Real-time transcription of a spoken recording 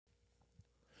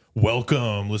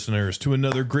Welcome, listeners, to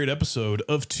another great episode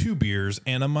of Two Beers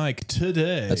and a Mic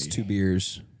today. That's 2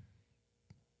 beers.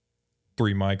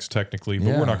 3 mics, technically, but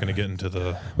we're not going to get into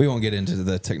the... We won't get into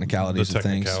the technicalities of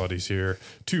things. Here.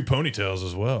 2 ponytails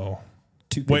as well.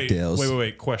 2 pigtails.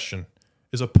 Wait. Question.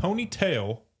 Is a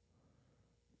ponytail...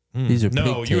 These are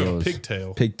no, pigtails. you have a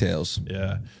pigtail. Pigtails.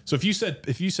 Yeah. So if you said,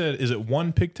 is it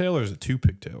 1 pigtail or is it 2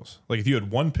 pigtails? Like if you had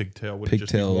 1 pigtail, would it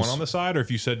just be 1 on the side? Or if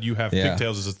you said you have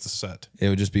pigtails, is it the set? It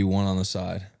would just be 1 on the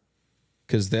side.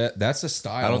 Because that's a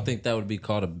style. I don't think that would be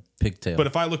called a pigtail. But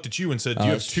if I looked at you and said, do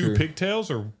you have 2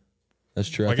 pigtails or... That's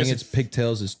true. I think it's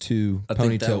pigtails is 2.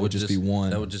 Ponytail would just be 1.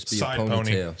 That would just be side a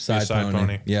ponytail. Pony. Side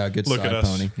pony. Yeah, good Look side at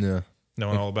us. pony. Yeah.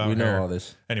 Knowing all about We know hair. all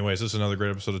this. Anyways, this is another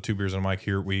great episode of Two Beers and a Mic.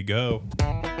 Here we go.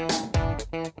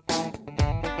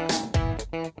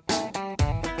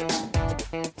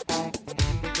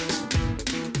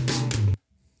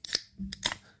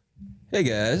 Hey,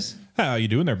 guys. How you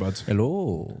doing there, buds?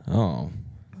 Hello. Oh.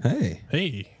 Hey.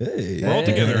 Hey. Hey. We're all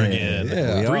together again.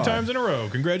 Yeah. 3 times in a row.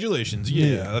 Congratulations.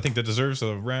 Yeah. I think that deserves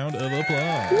a round of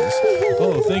applause.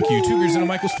 Oh, thank you. Two Beers and a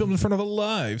Mic was filmed in front of a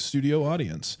live studio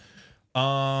audience.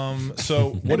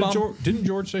 So what didn't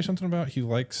George say something about he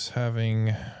likes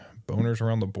having boners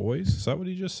around the boys? Is that what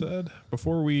he just said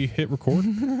before we hit record?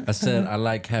 I said I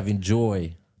like having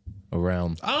joy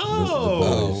around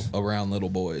Around little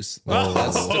boys. Oh,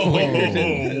 That's still weird.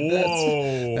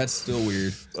 Whoa. That's still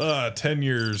weird. 10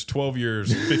 years, 12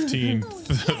 years, 15,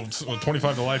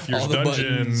 25 to life years All the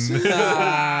dungeon.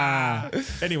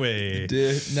 buttons. Anyway.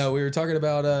 No, we were talking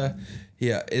about,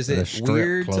 is At a it strip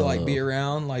weird to like club. be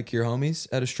around like your homies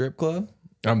at a strip club?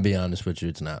 I'm be honest with you,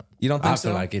 it's not. You don't think I so?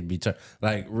 feel like it'd be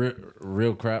like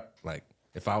real crap. Like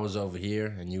if I was over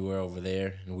here and you were over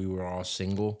there and we were all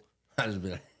single, I'd just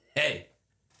be like, hey,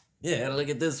 yeah, look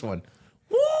at this one.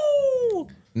 Woo!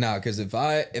 No, because if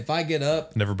I get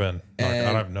up, Never been. And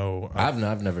I have no. I've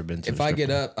never been to. if I get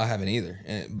up, I haven't either.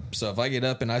 And so if I get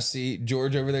up and I see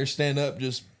George over there stand up,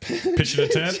 just Pitching a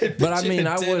tent. But I mean,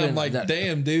 I wouldn't. I'm like,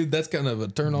 damn, dude, that's kind of a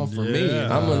turn off for me. Yeah.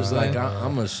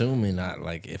 I'm assuming that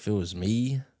like if it was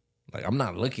me, like I'm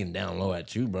not looking down low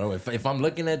at you, bro. If I'm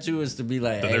looking at you, it's to be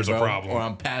like, Then hey, there's a bro, problem. or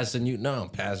I'm passing you. No, I'm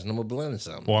passing them a blunt or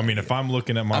something. Well, I mean, if I'm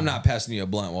looking at my. I'm not passing you a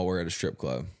blunt while we're at a strip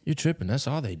club. You're tripping. That's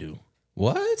all they do.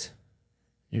 What?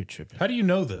 You're tripping How do you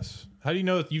know this? How do you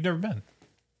know that you've never been?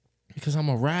 because I'm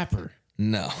a rapper.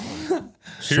 No.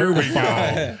 Here we go.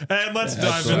 And let's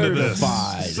dive into this.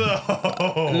 Certified. So.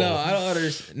 No, I don't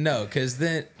understand. No, because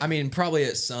then, I mean, probably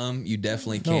at some you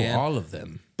definitely can. No, all of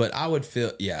them. But I would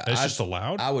feel, It's just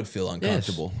allowed? I would feel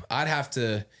uncomfortable. I'd have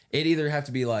to, it'd either have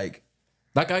to be like,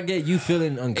 Like I get you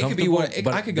feeling uncomfortable, what-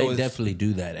 I could go they with- definitely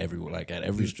do that everywhere. Like at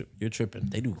every strip, you're tripping.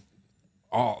 They do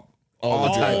all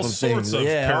All type of sorts things. of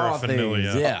Yeah, all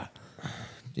paraphernalia. things. Yeah.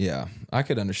 yeah, I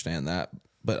could understand that,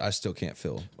 but I still can't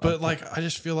feel. But like, I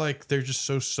just feel like they're just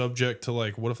so subject to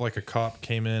like, what if like a cop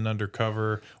came in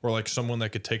undercover or like someone that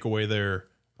could take away their,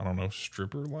 I don't know,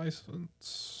 stripper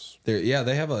license? They have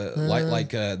a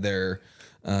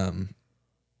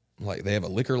they have a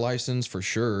liquor license for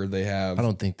sure. They have. I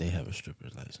don't think they have a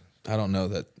stripper's license. I don't know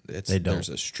that They don't. there's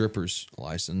a stripper's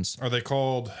license. Are they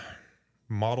called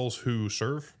models who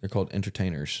serve? They're called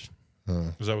entertainers.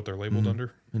 Is that what they're labeled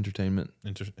under? Entertainment.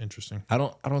 Interesting. I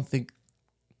don't think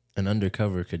an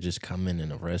undercover could just come in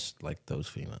and arrest like those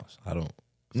females. I don't.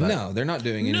 No, they're not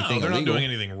doing anything. No, they're not illegal. doing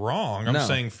anything wrong. I'm No.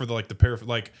 saying for the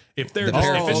like if they're The just,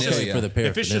 paraphernalia. for the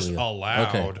if it's just paraphernalia.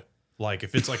 allowed, Okay. like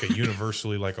if it's like a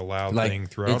universally like allowed Like, thing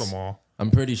throughout it's- them all.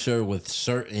 I'm pretty sure with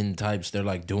certain types, they're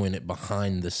like doing it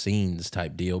behind the scenes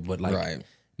type deal. But like Right.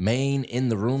 main in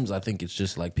the rooms, I think it's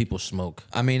just like people smoke.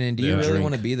 I mean, and do you Yeah. really Drink.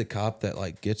 want to be the cop that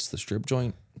like gets the strip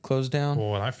joint closed down?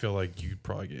 Well, and I feel like you'd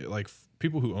probably get like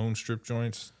people who own strip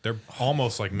joints. They're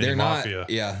almost like mini They're not. mafia.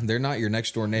 Yeah, they're not your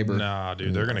next door neighbor. Nah,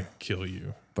 dude, they're gonna kill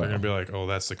you. They're gonna be like, "Oh,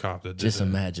 that's the cop that did Just it."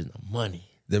 imagine the money.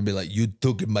 They'll be like, "You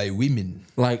took my women."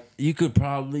 Like you could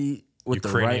probably with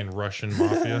Ukrainian, Russian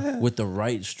mafia. with the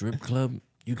right strip club,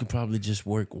 you could probably just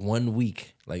work 1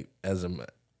 week like as an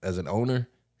owner,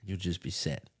 you'd just be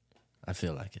set. I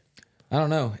feel like it. I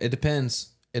don't know. It depends.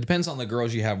 It depends on the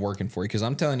girls you have working for you. Because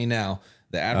I'm telling you now,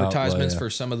 the advertisements yeah. for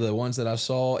some of the ones that I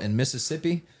saw in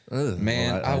Mississippi, Ugh,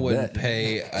 man, well, I I wouldn't bet.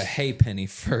 pay a hay penny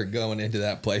for going into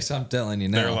that place. I'm telling you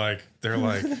now. They're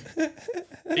like,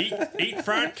 eat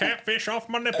fried catfish off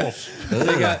my nipples.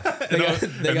 they got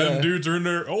And them dudes are in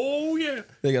there. Oh yeah,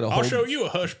 They got a I'll whole show you a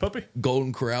hush puppy.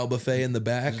 Golden Corral buffet in the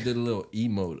back. Just did a little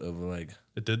emote of like,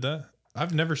 It did that.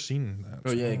 I've never seen that.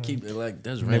 oh yeah, keep it like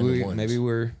that's random Maybe ones.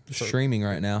 we're streaming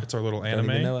right now. It's our little Don't even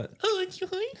anime. know it.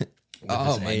 If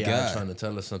Oh it's my AI god! trying to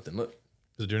tell us something. Look,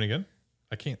 Is it doing it again?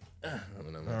 I can't. I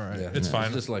don't know. All right. It's fine.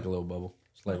 It's just like a little bubble.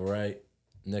 It's like right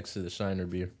next to the Shiner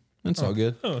beer. It's all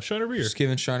good. Oh, Shiner beer. Just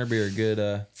giving Shiner beer a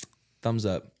good thumbs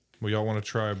up. Well, y'all want to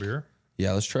try a beer?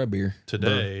 Yeah, let's try beer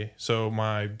Today. So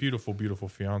my beautiful, beautiful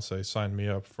fiance signed me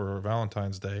up for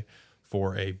Valentine's Day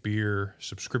for a beer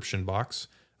subscription box.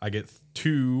 I get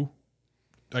 3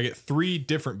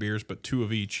 different beers, but 2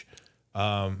 of each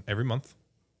every month.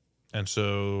 And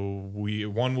so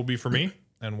one will be for me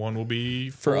and one will be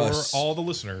for us. all the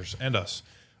listeners and us.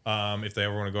 If they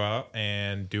ever want to go out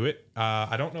and do it.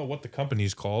 I don't know what the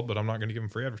company's called, but I'm not going to give them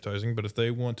free advertising. But if they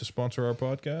want to sponsor our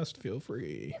podcast, feel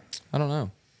free. I don't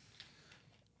know.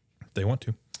 They want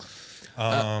to.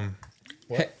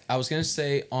 Hey, I was gonna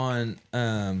say on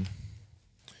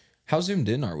how zoomed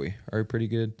in are we? Are we pretty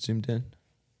good zoomed in?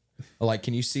 Like,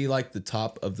 can you see like the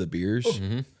top of the beers?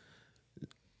 Mm-hmm.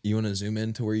 You want to zoom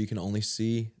in to where you can only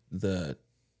see the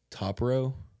top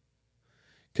row?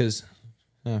 Because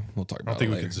we'll talk about. I don't think it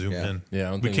we later. can zoom in. Yeah,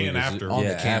 I don't we think can we after. On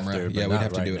Yeah, the camera. after, but Yeah, we'd not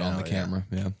have to right do it on now, the yeah. camera.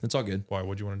 Yeah, it's all good. Why?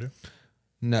 What'd you want to do?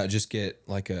 No, just get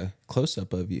like a close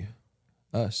up of you,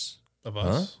 us. Of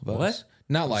us? Of us. What?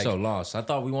 Not I'm like so lost. I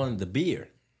thought we wanted the beer.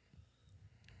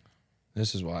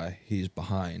 this is why he's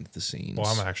behind the scenes. Well,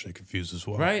 I'm actually confused as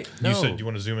well. Right? You No. said you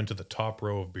want to zoom into the top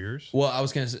row of beers? Well, I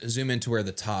was gonna zoom into where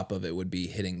the top of it would be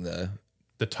hitting the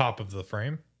The top of the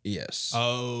frame? yes.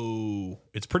 Oh.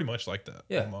 It's pretty much like that.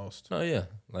 Yeah. Almost. Oh yeah.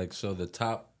 Like so the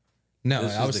top. No,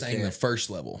 this I is was the saying can. the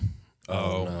first level.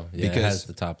 Oh no. Yeah, because- it has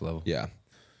the top level. Yeah.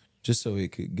 Just so we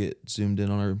could get zoomed in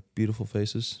on our beautiful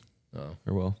faces. Oh.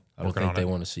 Or well, I don't Working think on they it.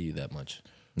 want to see you that much.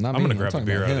 not I'm me, going to grab a talking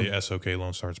beer about out of him. the SOK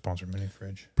Lone Star sponsored mini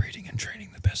fridge. Breeding and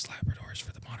training the best Labradors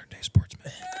for the modern day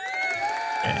sportsman.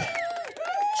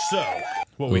 So,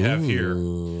 what we have here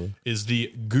is the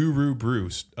Guru Brew.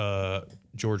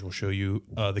 George will show you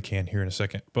the can here in a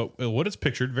second. But what it's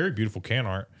pictured, very beautiful can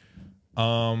art.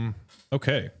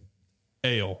 Okay.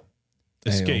 Ale.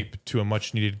 Escape to a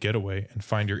much needed getaway and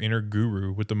find your inner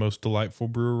guru with the most delightful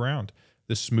brew around.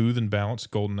 This smooth and balanced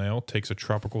golden ale takes a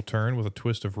tropical turn with a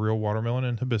twist of real watermelon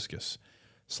and hibiscus.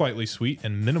 Slightly sweet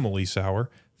and minimally sour,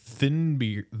 thin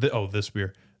beer. This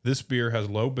beer. This beer has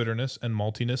low bitterness and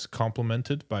maltiness,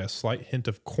 complemented by a slight hint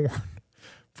of corn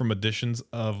from additions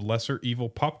of lesser evil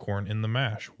popcorn in the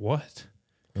mash. What?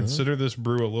 Consider this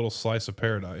brew a little slice of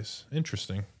paradise.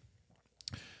 Interesting.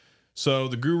 So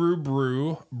the Guru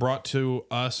Brew brought to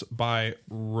us by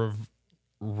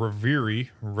Reverie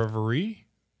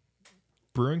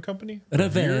Brewing Company?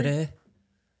 Revere.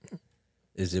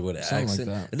 Is it with an Something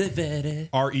accent? like Revere.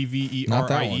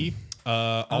 Reverie.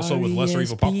 Also with lesser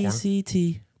evil popcorn.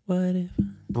 R-E-S-P-C-T, whatever.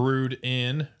 Brewed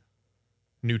in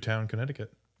Newtown,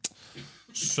 Connecticut.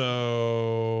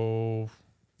 So,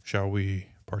 shall we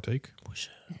partake?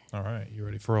 All right, you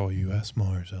ready for all you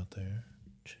ASMRs out there?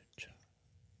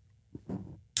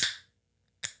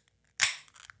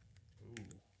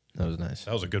 That was nice.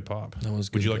 That was a good pop. That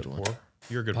was Would good. you like to Good one. pour?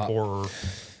 You're a good Pop. pourer.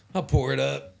 I'll pour it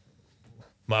up.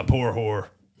 My poor whore.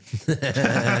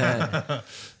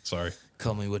 Sorry.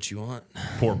 Call me what you want.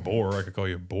 Poor boar. I could call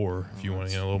you a boar if you want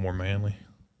to get a little more manly.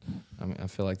 I mean, I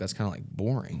feel like that's kind of like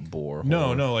boring. Bore.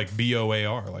 No, like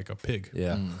BOAR, like a pig.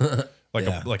 Yeah.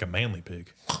 Like a manly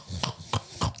pig.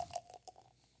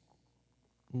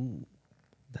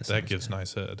 That gives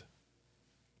nice head.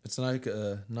 It's like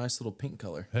a nice little pink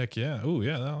color. Heck yeah. Ooh,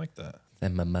 yeah, I like that.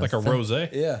 And my mouth. Like a rosé.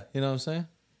 Yeah, you know what I'm saying?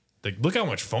 Look how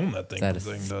much foam that thing That is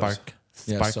does. spark.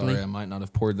 Yeah, Sparkly. sorry, I might not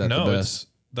have poured that No, the best.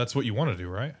 that's what you want to do,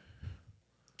 right?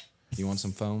 You want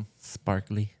some foam?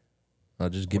 Sparkly. I'll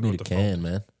just give Wonder me the what the can,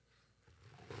 man.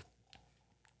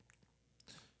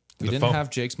 We The didn't foam. have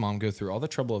Jake's mom go through all the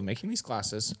trouble of making these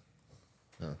glasses.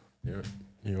 You're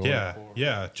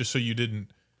Yeah, just so you didn't.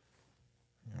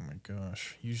 Oh my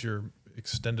gosh. Use your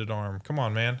extended arm. Come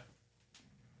on, man.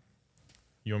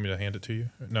 You want me to hand it to you?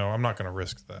 No, I'm not going to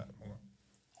risk that. Hold on.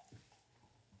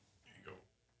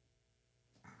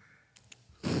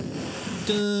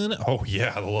 Dun. Oh,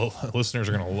 yeah. The listeners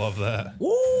are going to love that.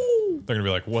 Woo! They're going to be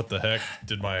like, what the heck?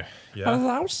 Did my.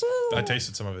 Yeah. I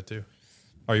tasted some of it too.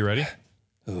 Are you ready?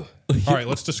 All right,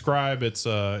 let's describe its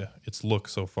look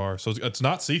so far. So it's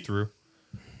not see-through.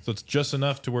 So it's just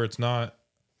enough to where it's not.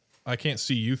 I can't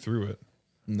see you through it.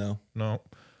 No. No.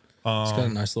 It's got a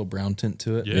nice little brown tint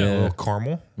to it. Yeah, a little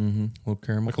caramel, Mm-hmm. Little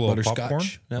caramel. like a little butterscotch. popcorn.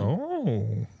 Yeah.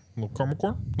 Oh, a little caramel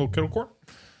corn, a little kettle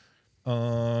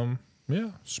corn.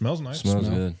 Yeah, smells nice. Smells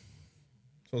good.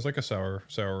 Smells like a sour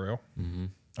ale. Mm-hmm.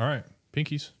 All right,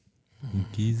 pinkies. I'm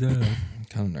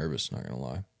kind of nervous, not going to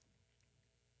lie.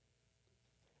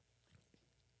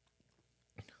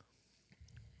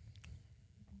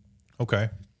 Okay,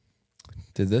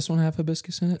 Did this one have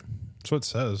hibiscus in it? that's what it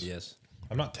says. Yes.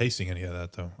 I'm not tasting any of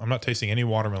that though. I'm not tasting any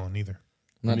watermelon either.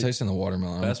 I'm not tasting the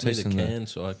watermelon. I'm Pass me the tasting can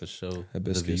so I could show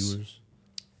hibiscus. the viewers.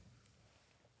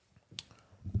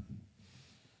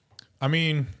 I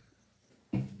mean,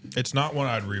 it's not one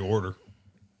I'd reorder.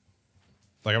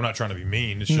 Like, I'm not trying to be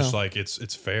mean. It's just like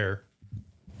it's fair.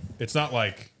 It's not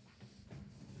like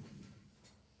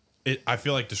it. I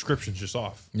feel like description's just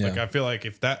off. Yeah. Like, I feel like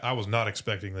if that, I was not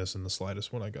expecting this in the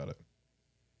slightest when I got it.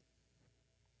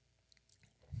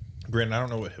 Granted, I don't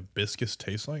know what hibiscus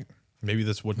tastes like. Maybe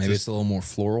that's what. Maybe it's a little more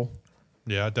floral.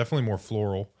 Yeah, definitely more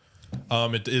floral.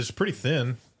 It is pretty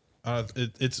thin.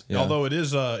 It's although it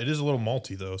is a little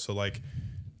malty though. So like,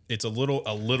 it's a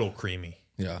little creamy.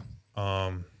 Yeah.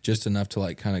 Just enough to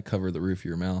like kind of cover the roof of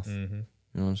your mouth. Mm-hmm. You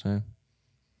know what I'm saying?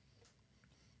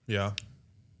 Yeah.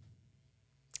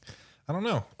 I don't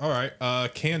know. All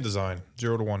right. Can design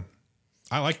 0 to 1.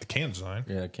 I like the can design.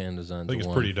 Yeah, can design. I think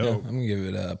it's pretty dope. Yeah, I'm gonna give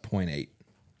it a 0.8.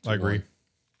 I agree.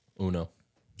 Uno.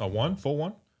 A 1, full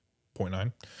 1,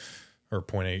 0.9 or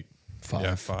 0.8. 5.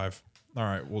 Yeah, 5. All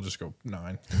right, we'll just go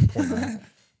 9.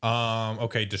 0.9.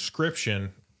 Okay,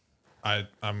 description. I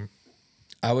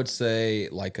would say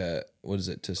like a what is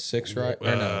it to 6, right?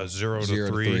 Or no, 0 to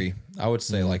 3. I would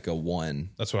say like a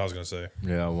 1. That's what I was gonna say.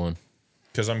 Yeah, 1.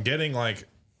 Because I'm getting like,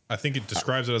 I think it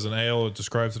describes it as an ale. It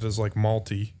describes it as like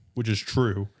malty, which is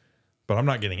true, but I'm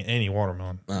not getting any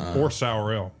watermelon or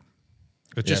sour ale.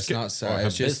 It It's not sour.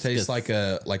 It just tastes like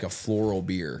a floral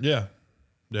beer. Yeah,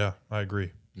 I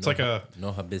agree. It's like a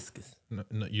no hibiscus.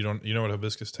 no, you know what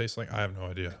hibiscus tastes like? I have no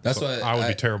idea. That's what I would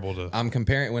be terrible to. I'm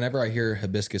comparing. Whenever I hear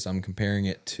hibiscus, I'm comparing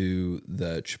it to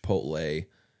the Chipotle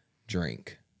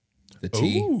drink, the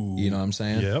tea. Ooh. You know what I'm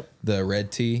saying? Yep. The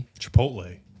red tea.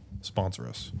 Chipotle, sponsor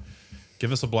us.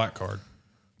 Give us a black card,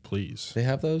 please, They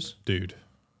have those. dude.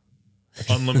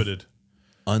 Unlimited.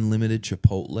 Unlimited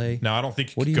Chipotle. Now I don't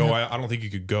think you could go. I don't think you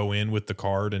could go in with the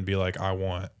card and be like, I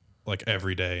want like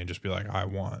every day, and just be like, I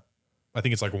want. I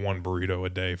think it's like 1 burrito a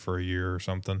day for a year or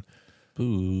something.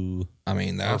 Boo. I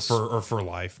mean, that's or for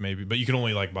life maybe, but you can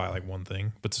only like buy like one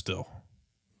thing. But still,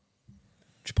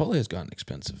 Chipotle has gotten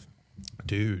expensive.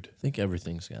 dude, I think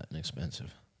everything's gotten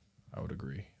expensive. I would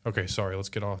agree. Okay, sorry. Let's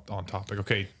get on topic.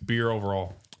 Okay, beer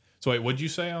overall. So wait, what'd you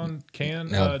say on can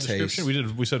description?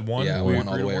 Taste. We said 1. Yeah, we went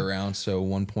all the way around. So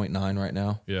 1.9 right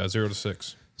now. Yeah, 0 to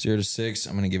 6. 0 to 6.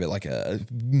 I'm gonna give it like a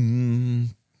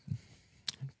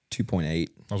 2.8.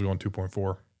 I was going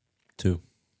 2.4. 2.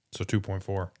 So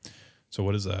 2.4. So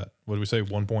what is that? What did we say?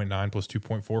 1.9 plus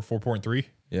 2.4, 4.3?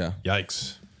 Yeah.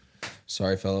 Yikes.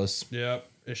 Sorry, fellas. Yeah,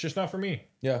 it's just not for me.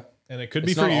 Yeah. And it could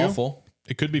be It's for not you. awful.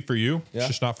 It could be for you. Yeah. It's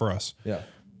just not for us. Yeah.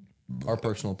 Our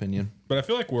personal opinion. But I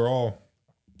feel like we're all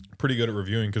pretty good at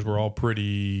reviewing because we're all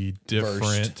pretty different.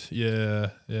 Versed. Yeah.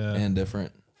 And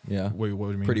different. Yeah. Wait, what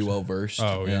do you mean? Pretty well versed.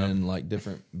 Oh, yeah. And like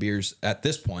different beers at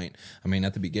this point. I mean,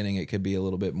 at the beginning, it could be a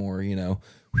little bit more,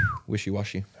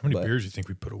 wishy-washy. How many beers do you think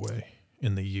we put away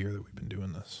in the year that we've been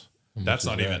doing this? That's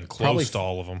not even close Probably to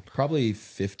all of them. Probably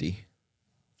 50.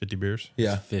 50 beers?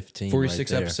 Yeah. 15.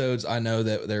 46 right there. episodes. I know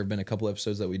that there have been a couple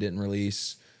episodes that we didn't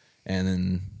release. And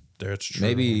then That's true.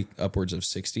 maybe upwards of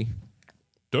 60.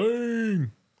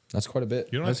 Dang. That's quite a bit.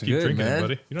 You don't have to keep good, drinking, man.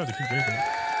 buddy. You don't have to keep drinking.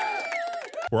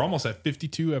 We're almost at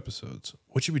 52 episodes.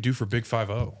 What should we do for Big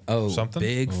 5-0? Oh, something?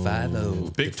 Big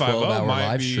 5-0. Big The 5-0 12-hour might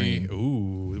live be. stream.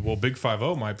 Ooh, well, Big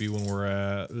 5-0 might be when we're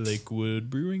at Lakewood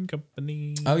Brewing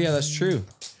Company. Oh, yeah, that's true.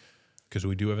 Because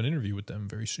we do have an interview with them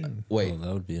very soon. Wait, Oh,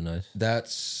 that would be nice.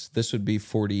 this would be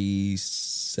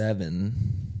 47.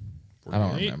 I don't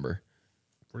 48? remember.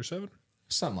 47?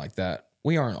 Something like that.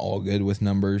 We aren't all good with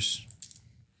numbers.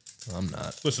 I'm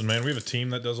not. Listen, man, we have a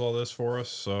team that does all this for us,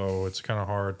 so it's kind of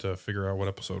hard to figure out what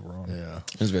episode we're on. Yeah.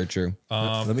 That's very true.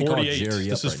 Let me call 48. Jerry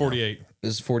This up is right 48.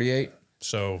 This is 48,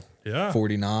 So, yeah.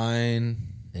 49.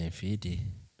 And 50.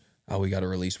 Oh, we got to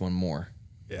release one more.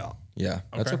 Yeah. Yeah,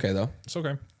 that's Okay. okay, though. It's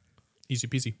okay. Easy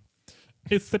peasy.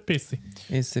 It's the pissy.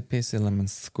 It's a piece of lemon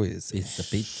squeeze. It's the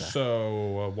pizza.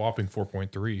 So, a whopping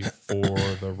 4.3 for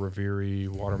the Reveri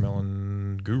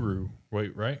Watermelon Guru.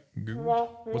 Wait, right? Guru?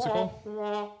 What's it called? I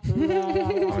don't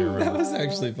even remember. That was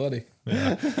actually funny.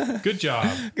 Good job.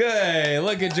 Hey,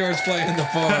 look at George playing the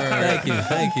part.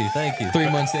 Thank you.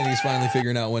 3 months in, he's finally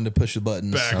figuring out when to push the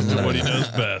buttons. Back to what he does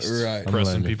best. Right.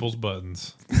 Pressing learning. people's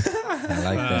buttons. I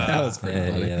like that. That was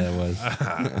pretty funny. Yeah, that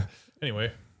was.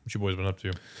 Anyway, what you boys been up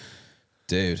to?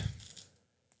 Dude,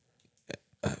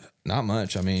 not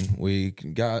much. I mean, we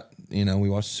got, we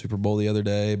watched the Super Bowl the other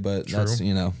day, but that's,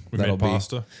 We that'll made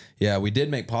pasta. Yeah, we did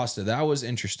make pasta. That was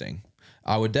interesting.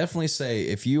 I would definitely say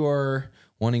if you are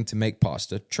wanting to make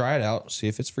pasta, try it out, see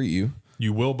if it's for you.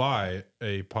 You will buy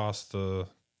a pasta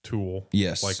tool.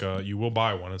 Yes. Like you will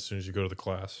buy one as soon as you go to the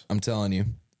class. I'm telling you.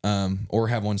 Or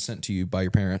have one sent to you by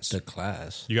your parents. The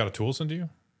class. You got a tool sent to you?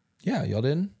 Yeah, y'all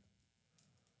didn't?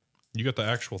 You got the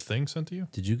actual thing sent to you?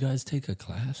 Did you guys take a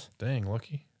class? Dang,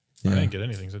 lucky. Yeah. I didn't get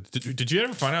anything. Did you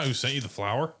ever find out who sent you the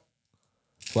flour?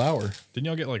 Flour. Didn't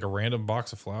y'all get like a random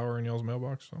box of flour in y'all's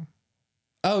mailbox? So?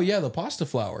 Oh, yeah, the pasta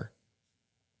flour.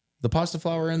 The pasta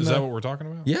flour in Is the... that what we're talking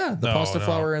about? Yeah, the pasta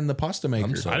flour in the pasta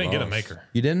maker. so I didn't get a lost. maker.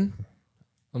 You didn't?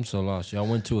 I'm so lost. Y'all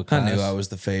went to a class. I knew I was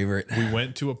the favorite. We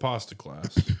went to a pasta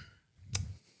class,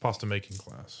 pasta making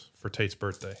class for Tate's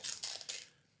birthday.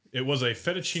 It was a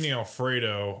fettuccine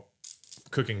Alfredo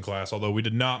cooking class, although we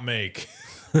did not make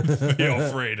the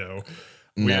Alfredo.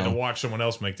 We had to watch someone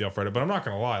else make the Alfredo. But I'm not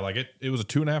going to lie. Like it was a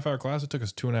 2.5 hour class. It took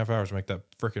us 2.5 hours to make that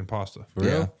freaking pasta. For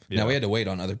real? Yeah. Now, we had to wait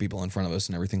on other people in front of us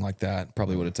and everything like that.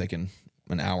 Probably would have taken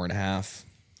an hour and a half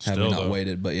had we not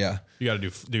waited. But yeah. You got to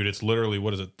do, dude, it's literally,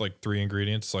 what is it, like 3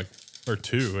 ingredients? Like, or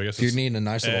 2, I guess. If you're needing a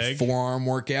nice little forearm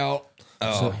workout,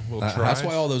 that's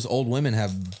why all those old women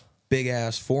have big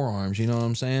ass forearms. You know what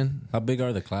I'm saying? How big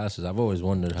are the classes? I've always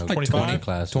wondered how 25? 20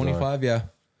 classes 25, yeah.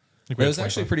 It was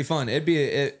actually 25. pretty fun. It'd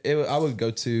be I would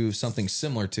go to something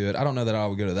similar to it. I don't know that I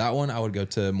would go to that one. I would go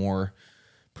to a more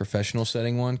professional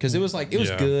setting one because it was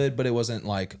good, but it wasn't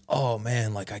like, oh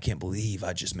man, like I can't believe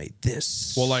I just made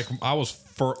this. Well, like I was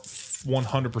for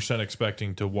 100%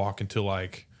 expecting to walk into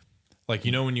like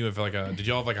you know when you have like did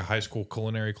y'all have like a high school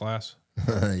culinary class?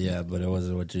 Yeah, but it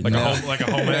wasn't what you Like know.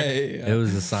 a home ec? It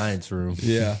was the science room.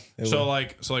 Yeah. So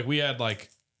we had like,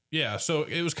 yeah, so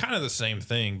it was kind of the same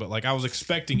thing, but like I was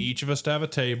expecting each of us to have a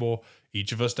table,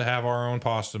 each of us to have our own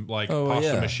pasta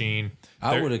machine.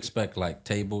 I would expect like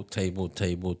table,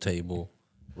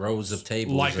 rows of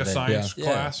tables. Like a science Yeah.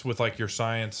 class with like your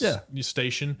science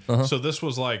station. So this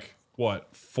was like,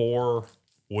 what, 4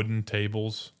 wooden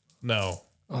tables? No.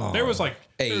 There was like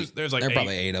 8. There's like There are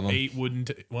probably 8 of them. 8 wooden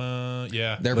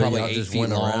yeah. They're But probably y'all 8 just feet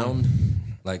went long. around.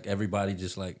 Like everybody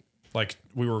just like Like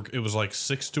it was like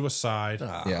 6 to a side.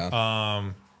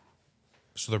 Yeah.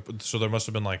 So there must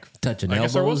have been like Touching I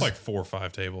guess there was elbows? like 4 or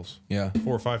 5 tables. Yeah.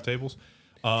 4 or 5 tables.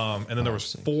 And then there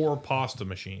was 4 pasta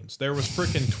machines. There was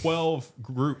freaking 12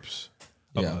 groups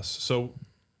of us. So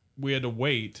we had to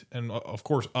wait, and of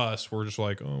course us were just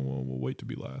like, oh well, we'll wait to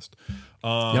be last.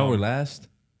 y'all were last.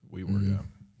 We were, yeah.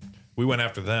 We went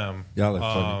after them. Y'all are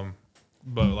funny.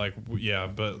 But like,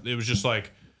 but it was just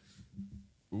like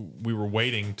we were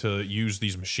waiting to use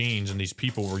these machines, and these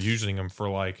people were using them for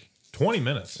like 20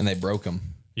 minutes. And they broke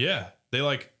them. Yeah, they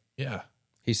like, yeah,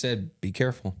 He said, "Be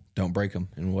careful, don't break them."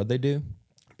 And what'd they do?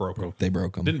 broke them. They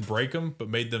broke them. Didn't break them, but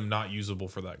made them not usable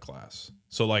for that class.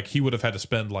 So like he would have had to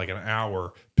spend like an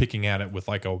hour picking at it with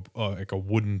like a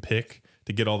wooden pick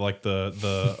to get all like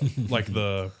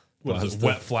the what is it,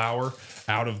 wet flour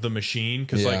out of the machine,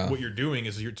 because like what you're doing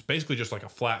is it's basically just like a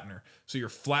flattener. So you're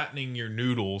flattening your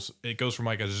noodles. It goes from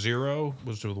like a 0,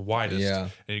 which is the widest,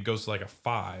 and it goes to like a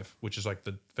 5, which is like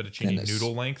the fettuccine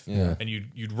noodle length. Yeah. And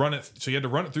you'd run it, so you had to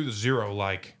run it through the 0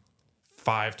 like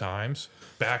 5 times,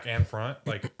 back and front,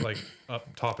 like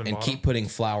up top and bottom. Keep putting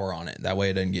flour on it. That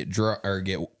way it doesn't get dry or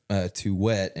get too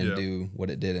wet and do what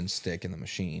it did and stick in the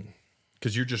machine.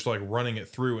 Because you're just like running it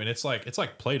through, and it's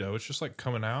like Play-Doh. It's just like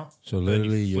coming out. So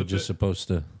literally, you're just supposed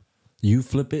to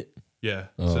flip it. Yeah.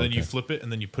 So then you flip it,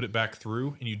 and then you put it back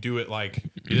through, and you do it like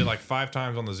you did like 5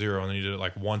 times on the 0, and then you did it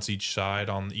like once each side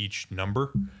on each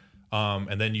number.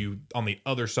 And then you on the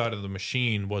other side of the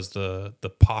machine was the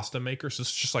pasta maker. So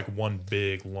it's just like one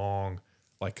big long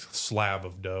like slab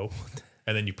of dough,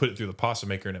 and then you put it through the pasta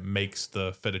maker, and it makes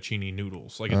the fettuccine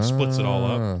noodles. Like it splits it all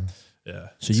up. Yeah.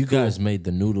 So you guys made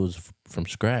the noodles from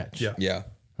scratch. Yeah. Yeah.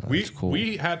 We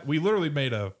literally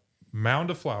made a mound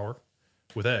of flour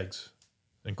with eggs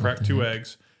and cracked 2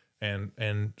 eggs and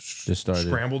Just started.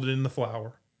 scrambled it in the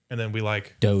flour, and then we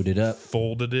like Doughed it up.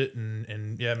 folded it and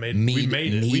we Kneaded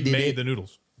made it. the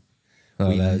noodles.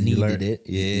 We you kneaded learned it.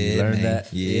 Yeah, You learned man.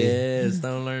 that. Yeah. Yes,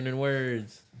 don't learning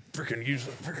words. Freaking use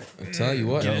it. Freaking Tell you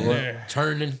what. get in there.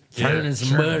 Turning Yeah, some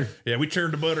churn. butter. Yeah, we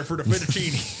churned the butter for the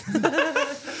fettuccine.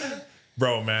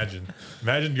 Bro, imagine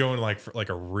going like for like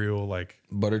a real like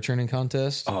Butter churning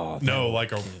contest. no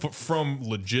like from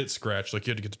legit scratch. Like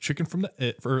you had to get the chicken from the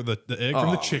egg from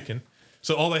the chicken.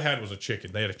 So all they had was a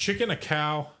chicken. They had a chicken, a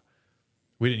cow.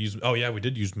 We didn't use. Oh yeah, we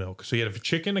did use milk. So you had a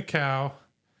chicken, a cow.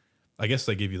 I guess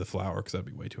they gave you the flour because that'd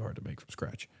be way too hard to make from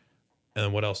scratch. And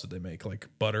then what else did they make? Like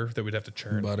butter that we'd have to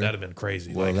churn. Butter. That'd have been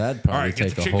crazy. Well, like, that'd probably all right,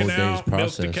 take get the a whole chicken day's out, milk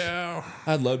the process. cow.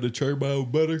 I'd love to churn my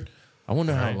own butter. I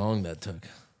wonder how long that took.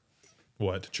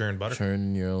 What, to churn butter?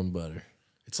 Churning your own butter.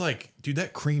 It's like, dude,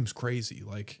 that cream's crazy.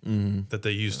 Like that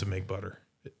they use to make butter.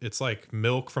 It's like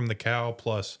milk from the cow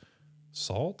plus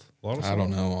salt. A lot of salt. I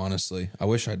don't know, honestly. I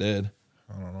wish I did.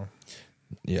 I don't know.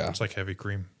 Yeah. It's like heavy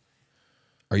cream.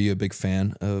 Are you a big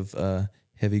fan of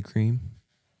heavy cream?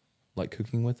 Like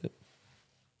cooking with it?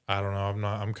 I don't know. I'm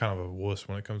not. I'm kind of a wuss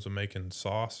when it comes to making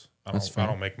sauce. I That's don't. fair. I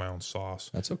don't make my own sauce.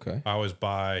 That's okay. I always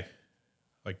buy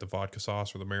like the vodka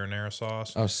sauce or the marinara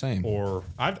sauce. Oh, same. Or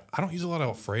I don't use a lot of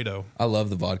Alfredo. I love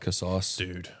the vodka sauce.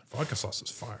 Dude, vodka sauce is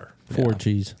fire. 4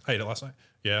 cheese. I ate it last night.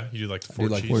 Yeah, you do like the I do 4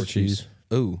 like cheese. 4 cheese.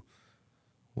 Ooh.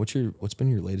 What's been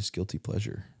your latest guilty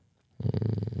pleasure?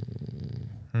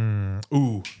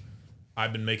 Ooh,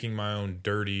 I've been making my own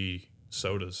dirty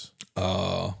sodas.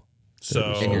 Oh.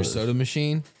 So In your soda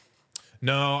machine?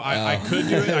 no, I could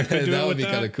do it. I could do That it would with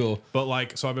be kinda cool. But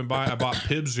like, so I bought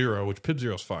Pib Zero, which Pib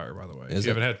Zero's fire, by the way. If Is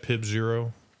you it? haven't had Pib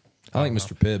Zero, I like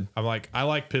Mr. Pibb. I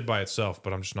like Pib by itself,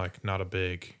 but I'm just like not a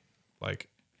big like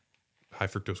high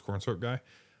fructose corn syrup guy.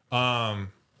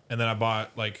 And then I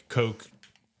bought like Coke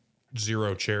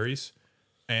Zero cherries,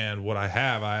 and what I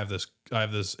have this.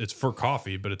 It's for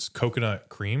coffee, but it's coconut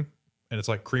cream, and it's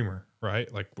like creamer,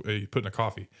 right? Like you put in a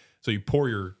coffee. So you pour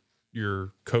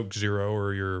your Coke Zero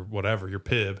or your whatever, your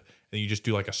Pib, and you just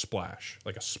do like a splash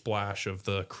of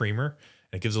the creamer,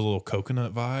 and it gives a little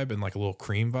coconut vibe and like a little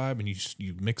cream vibe, and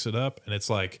you mix it up, and it's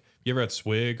like, you ever had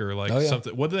Swig or like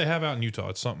something? What do they have out in Utah?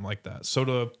 It's something like that.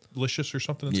 Soda-licious or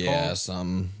something it's called?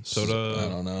 Soda. I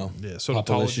don't know. Yeah, Sodatology or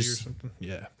Popalicious. something.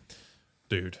 Yeah.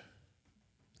 Dude,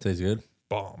 Tastes good.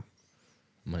 bomb.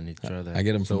 Might need to try that. I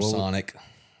get them So from what- Sonic.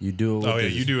 You do it with Oh yeah,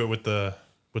 the- you do it with the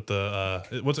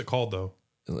what's it called though?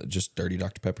 Just dirty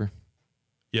Dr. Pepper.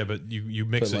 Yeah, but you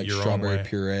mix Put it like your own strawberry way.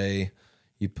 puree.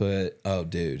 You put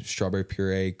strawberry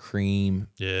puree, cream,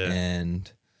 Yeah.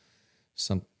 and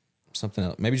something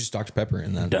else. Maybe just Dr. Pepper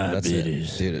and that's it.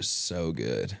 Diabetes. Dude, it's so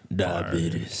good.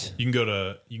 diabetes. You can go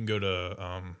to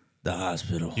The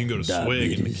hospital. you can go to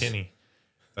Swig in McKinney.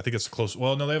 I think it's close.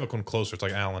 Well, no, they have a one closer. It's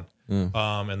like Allen.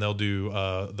 And they'll do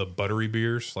the buttery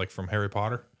beers like from Harry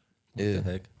Potter. Ew.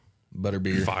 Heck.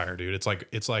 Butterbeer. Fire, dude.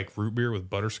 It's like root beer with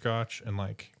butterscotch and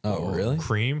like Really?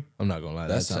 cream. I'm not gonna lie.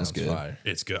 That That, sounds sounds good. fire.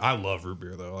 It's good. I love root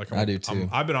beer though. Like I do, too.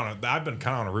 I've been kind of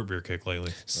on a root beer kick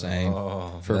lately. Same.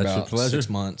 For that's your about pleasure? 6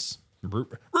 months. Root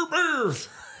beer.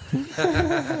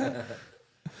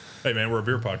 Hey man, we're a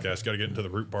beer podcast. Got to get into the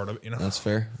root part of it, you know. That's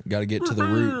fair. Got to get to the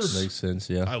roots. Makes sense.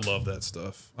 Yeah. I love that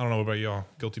stuff. I don't know about y'all.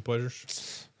 Guilty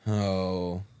pleasures?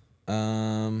 Oh.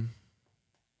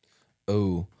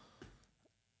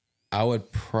 I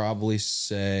would probably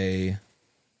say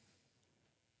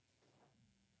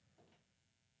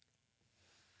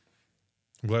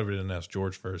I'm glad we didn't ask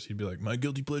George first. He'd be like, my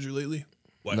guilty pleasure lately?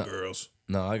 White girls.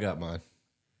 No, I got mine.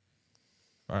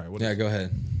 All right. What yeah, go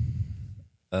ahead.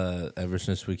 Ever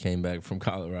since we came back from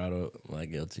Colorado, my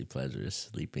guilty pleasure is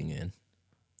sleeping in.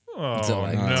 Oh, So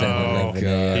like no. 10, 11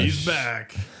 a.m. He's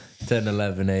back. 10,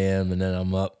 11 a.m. and then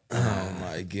I'm up Oh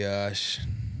my gosh.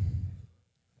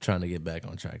 trying to get back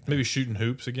on track. Maybe shooting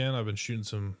hoops again. I've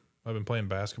been playing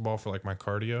basketball for like my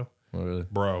cardio. Oh, really?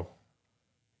 Bro,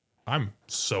 I'm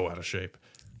so out of shape.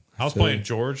 I was playing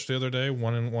George the other day,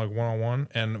 one-on-one,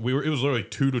 and it was literally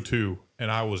 2-2, and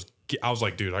I was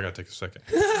like, dude, I gotta take a second.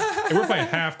 And we're playing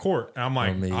half court, and I'm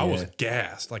like, I was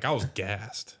gassed. Like I was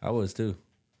gassed. I was too.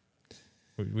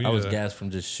 We I was need to- gassed from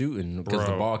just shooting because the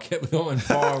Bro. ball kept going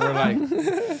far. We're like,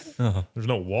 There's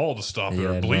no wall to stop it Yeah,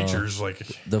 or no. bleachers. Like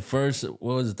the first, what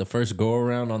was it? The first go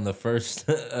around on the first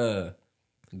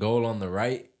goal on the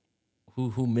right.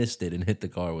 Who missed it and hit the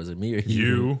car? Was it me or you?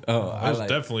 you. Oh, That I was like,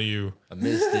 definitely you. I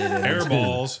missed it. and- Air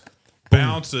balls,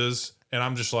 bounces, and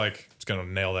I'm just like, it's gonna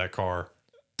nail that car.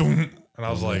 Boom. And I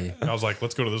was like,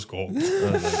 let's go to this goal. I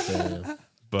was like,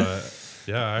 But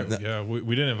yeah, we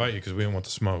didn't invite you because we didn't want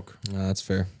the smoke. No, that's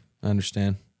fair. I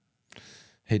understand.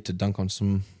 Hate to dunk on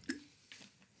some.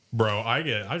 Bro,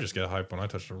 I just get hyped when I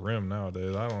touch the rim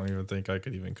nowadays. I don't even think I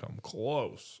could even come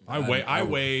close. I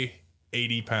weigh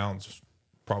 80 pounds,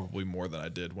 probably more than I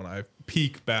did when I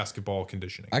peak basketball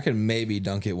conditioning. I could maybe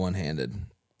dunk it one-handed,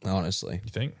 honestly.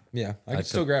 You think? Yeah, I I could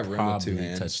still grab rim with two probably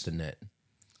hands. touch the net.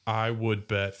 I would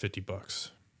bet $50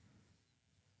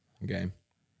 Game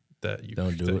that you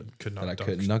Don't do that it. you could not that I dunk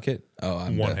couldn't dunk it. Oh,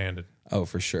 I'm one-handed. Oh,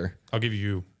 for sure. I'll give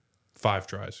you 5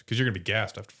 tries because you're gonna be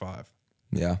gassed after 5,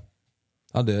 Yeah,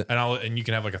 I'll do it. and you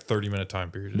can have like a 30-minute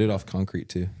time period. Do it off concrete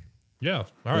too. Yeah.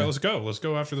 All right, let's go. Let's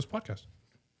go after this podcast.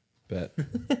 Bet.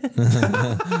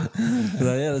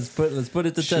 Yeah, let's put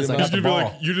it to test. I got He's the gonna be ball.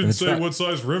 like, you didn't say what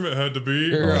size rim it had to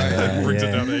be. Right. Brings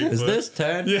it down to 8 Is foot. this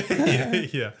 10?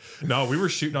 Yeah. No, we were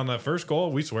shooting on that first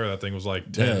goal. We swear that thing was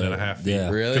like 10 and a half feet. Yeah.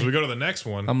 Really? Because we go to the next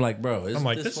one. I'm like, bro. I'm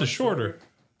like, this is shorter.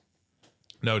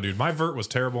 No, dude, my vert was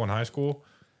terrible in high school.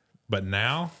 But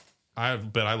now, I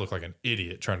bet I look like an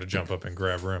idiot trying to jump up and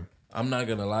grab rim. I'm not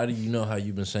gonna lie to you. You know how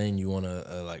you've been saying you want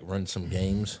to like run some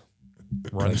games,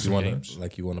 Run some games.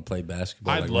 like you want to play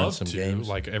basketball. I'd like love run some to, games.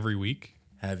 like every week.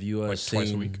 Have you like seen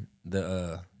twice a week.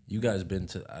 the? You guys been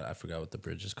to? I forgot what the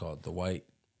bridge is called. The White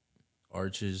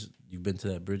Arches. You've been to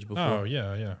that bridge before? Oh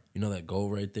yeah, yeah. You know that goal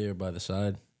right there by the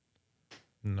side?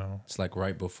 No, It's like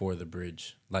right before the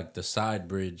bridge, like the side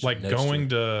bridge. like next going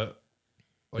to. to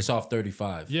It's off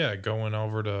 35. yeah, going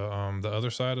over to the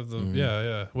other side of the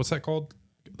yeah. What's that called?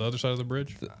 The other side of the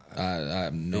bridge, I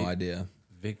have no idea.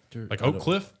 Victor. like I Oak don't-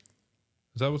 Cliff.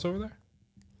 Is that what's over there?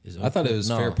 is I thought it Oak- was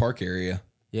no. Fair Park area.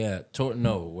 Yeah,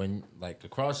 no. When like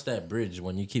across that bridge,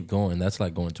 when you keep going, that's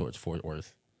like going towards Fort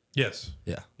Worth. Yes.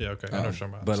 Yeah, Yeah. Okay. I know what you're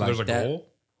talking about. but So like there's a that- goal.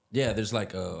 yeah. There's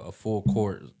like a full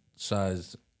court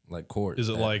size like court. Is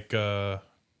it that like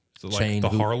is it like Chain the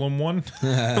hoop. Harlem one?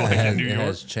 Like in New it York.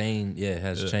 has chain. Yeah, it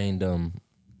has chained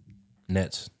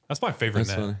nets. That's my favorite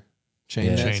That's net. funny. Chain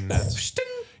Yeah. nets. Chain nets.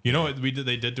 You know what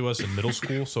they did to us in middle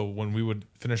school? So when we would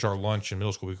finish our lunch in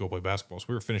middle school, we'd go play basketball. So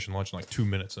we were finishing lunch in like 2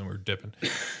 minutes and we were dipping.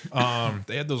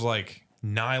 They had those like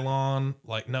nylon,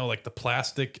 like the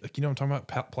plastic, like you know what I'm talking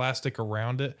about? Plastic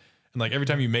around it. And like every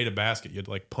time you made a basket, you'd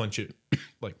like punch it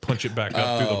back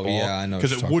up through the Oh, ball. yeah, I know what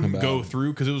Because you're it talking wouldn't about. go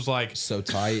through because it was like So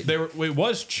tight. it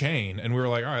was chain, and we were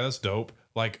like, all right, that's dope.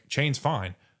 Like chain's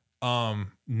fine. The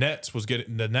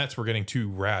nets were getting too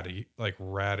ratty, like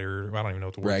radder. I don't even know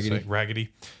what the word Raggedy. is. Raggedy.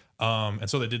 And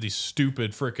so they did these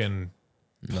stupid freaking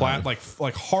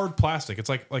like hard plastic. It's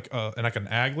like an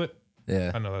aglet.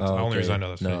 Yeah, I know that's the only reason I know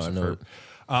that's No, fancy I know.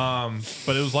 for.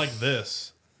 But it was like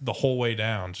this the whole way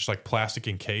down, just like plastic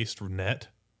encased net.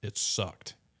 It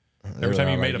sucked. Every time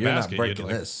you made a you're not basket, you had to breaking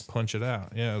like this. punch it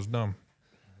out. Yeah, it was dumb.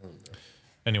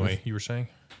 Anyway, you were saying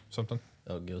something?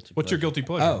 Oh, guilty. What's your guilty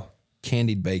pleasure? Oh,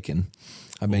 candied bacon.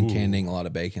 I've been candying a lot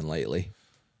of bacon lately.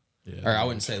 Yeah. Or I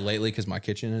wouldn't say lately because my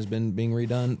kitchen has been being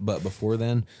redone, but before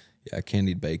then, yeah,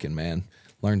 candied bacon, man.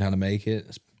 Learned how to make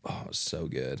it. It's so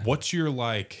good. What's your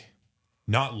like,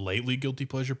 not lately guilty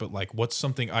pleasure, but like what's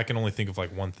something I can only think of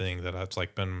like one thing that it's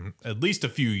like been at least a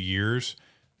few years,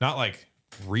 not like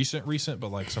recent,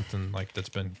 but like something like that's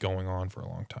been going on for a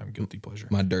long time. Guilty pleasure.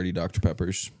 My dirty Dr.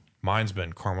 Peppers. Mine's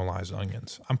been caramelized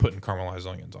onions. I'm putting caramelized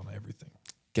onions on everything.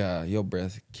 God, your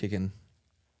breath kicking.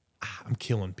 I'm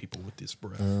killing people with this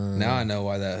breath. Now I know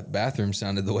why that bathroom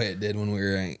sounded the way it did when we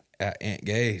were at Aunt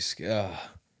Gay's.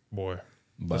 Boy,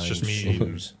 that's Buying just me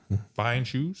shoes. buying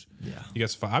shoes. Yeah. You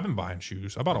guys, I've been buying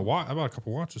shoes. I bought a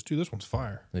couple watches too. This one's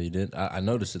fire. No, you did. I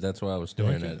noticed it. That's why I was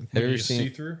staring at it. Have you ever seen- see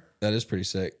through? That is pretty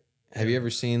sick. Have you ever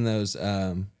seen those?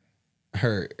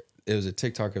 It was a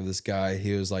TikTok of this guy.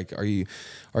 He was like, "Are you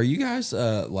guys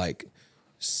like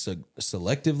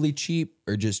selectively cheap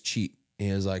or just cheap?"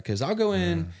 He was like, "Cause I'll go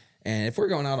in and if we're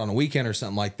going out on a weekend or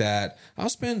something like that, I'll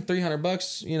spend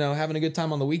 $300, having a good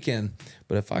time on the weekend.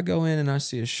 But if I go in and I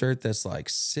see a shirt that's like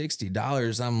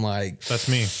 $60, I'm like, That's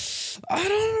me. I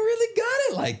don't really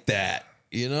got it like that.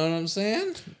 You know what I'm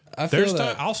saying? I feel There's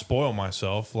that. time I'll spoil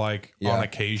myself like Yeah. on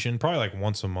occasion, probably like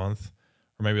once a month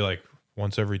or maybe like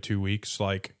once every 2 weeks.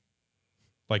 Like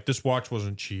this watch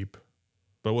wasn't cheap,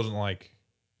 but it wasn't like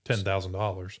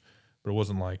 $10,000, but it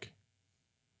wasn't like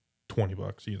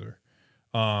 $20 either.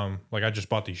 Like I just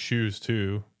bought these shoes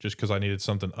too, just because I needed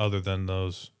something other than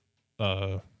those.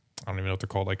 I don't even know what they're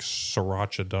called, like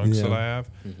sriracha dunks that I have.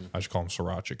 I just call them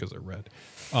sriracha because they're red.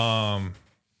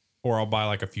 Or I'll buy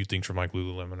like a few things from like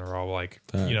Lululemon, or I'll like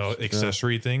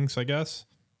accessory things, I guess.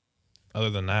 Other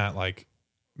than that, like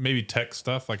maybe tech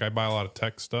stuff. Like I buy a lot of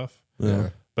tech stuff. Yeah.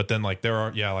 But then like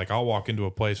like I'll walk into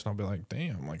a place and I'll be like,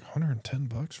 damn, like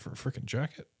 $110 for a freaking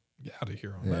jacket. Get out of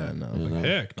here on that. no, Like,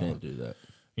 heck no. can't do that.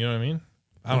 You know what I mean?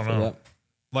 I don't feel know.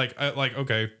 that.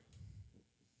 Okay.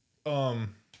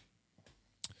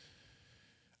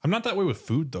 I'm not that way with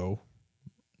food though.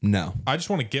 No. I just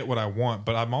want to get what I want,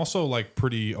 but I'm also like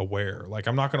pretty aware. Like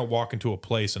I'm not going to walk into a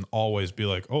place and always be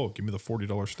like, "Oh, give me the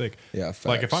 $40 steak." Yeah.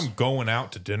 Like if facts. I'm going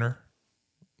out to dinner,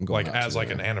 I'm going like out as to like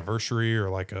dinner. an anniversary or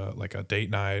like a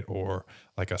date night or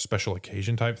like a special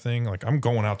occasion type thing, like I'm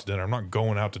going out to dinner. I'm not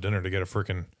going out to dinner to get a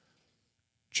freaking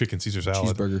chicken Caesar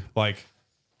salad. Cheeseburger. Like,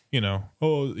 even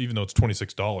though it's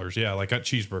 $26, yeah, like a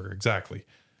cheeseburger, exactly.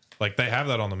 Like they have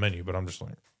that on the menu, but I'm just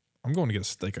like, I'm going to get a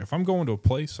steak. If I'm going to a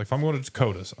place, like if I'm going to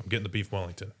Dakota's, I'm getting the beef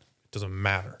Wellington. It doesn't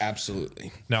matter.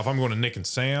 Absolutely. Now, if I'm going to Nick and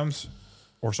Sam's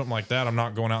or something like that, I'm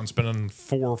not going out and spending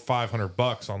 $400 or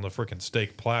 $500 on the freaking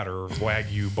steak platter or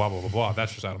Wagyu, blah, blah, blah, blah.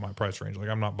 That's just out of my price range. Like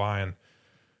I'm not buying.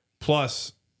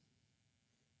 Plus,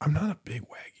 I'm not a big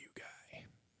Wagyu guy.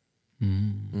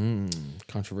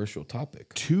 Controversial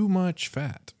topic. Too much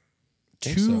fat.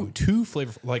 too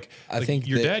flavorful. Like I think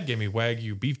your dad gave me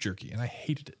Wagyu beef jerky, and I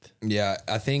hated it. Yeah,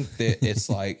 I think that it's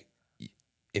like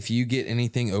if you get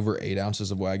anything over 8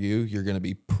 ounces of Wagyu, you're going to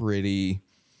be pretty.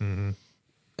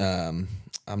 I'm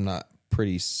not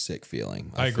pretty sick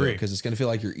feeling. I agree, because it's going to feel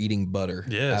like you're eating butter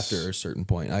after a certain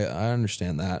point. I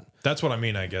understand that. That's what I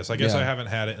mean. I guess I haven't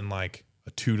had it in like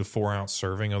a 2 to 4 ounce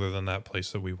serving, other than that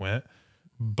place that we went.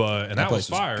 But that was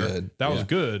fire. Good. That was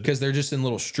good because they're just in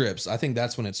little strips. I think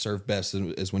that's when it's served best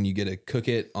is when you get to cook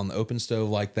it on the open stove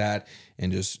like that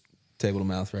and just table to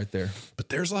mouth right there. But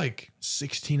there's like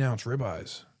 16-ounce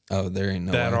ribeyes. Oh, there ain't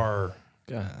no that way. Are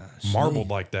marbled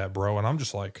like that, bro. And I'm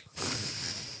just like,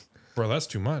 bro, that's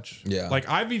too much. Yeah. Like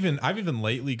I've even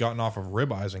lately gotten off of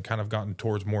ribeyes and kind of gotten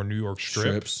towards more New York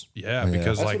strips. Yeah,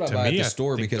 because that's like what I to buy me, at the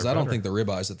store because I don't better. think the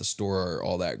ribeyes at the store are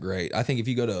all that great. I think if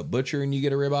you go to a butcher and you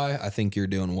get a ribeye, I think you're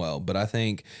doing well. But I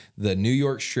think the New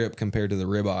York strip compared to the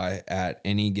ribeye at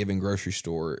any given grocery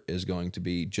store is going to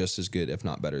be just as good, if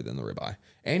not better, than the ribeye.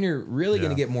 And you're really going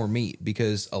to get more meat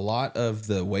because a lot of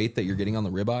the weight that you're getting on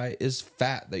the ribeye is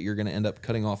fat that you're going to end up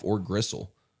cutting off or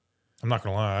gristle. I'm not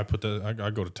gonna lie. I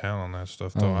go to town on that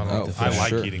stuff though. I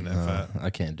like eating that fat.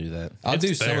 I can't do that. I'll It's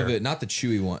do some there. of it, not the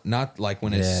chewy one, not like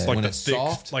when it's Like when the it's thick,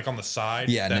 soft, like on the side.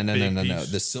 Yeah, that no. big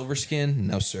piece. The silver skin,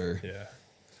 no sir.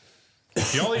 Yeah.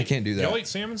 Y'all eat, can't do that. Y'all eat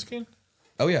salmon skin?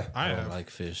 Oh yeah, I don't have.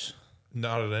 like fish.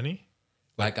 Not at any.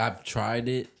 Like I've tried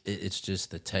it. It's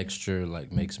just the texture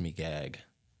like makes me gag.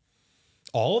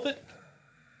 All of it?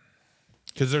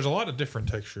 Because there's a lot of different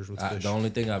textures with fish. The only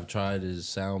thing I've tried is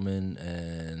salmon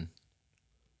and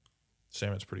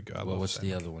Salmon's pretty good. I love what's salmon.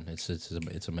 the other one? It's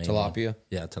a main tilapia. One.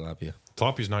 Yeah, tilapia.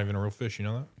 Tilapia's not even a real fish. You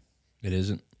know that? It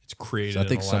isn't. It's created. I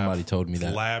think in a somebody lab. told me It's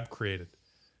that. lab created.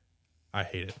 I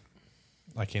hate it.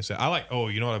 I can't say. I like. Oh,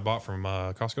 you know what I bought from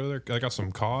Costco? There, I got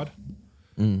some cod.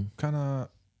 Kind of.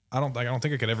 I don't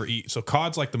think I could ever eat. So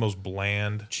cod's like the most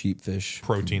bland Cheap fish.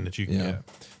 protein that you can get,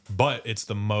 but it's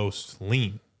the most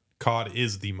lean. Cod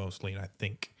is the most lean, I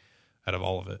think, out of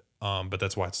all of it. But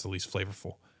that's why it's the least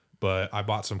flavorful. But I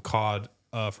bought some cod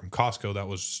from Costco that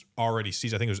was already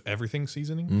seasoned. I think it was everything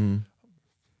seasoning.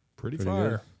 Pretty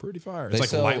fire. Pretty fire. It's They like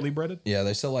sell- lightly breaded. Yeah,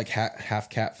 they sell like half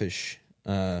catfish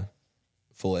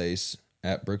fillets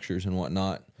at Brookshire's and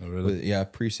whatnot. Oh, really?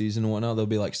 Pre-season and whatnot. They'll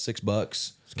be like $6.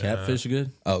 Is catfish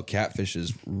good? Oh, catfish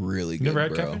is really good, Never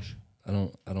had bro. catfish? I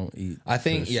don't eat. I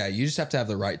think fish. you just have to have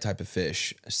the right type of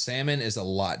fish. Salmon is a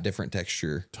lot different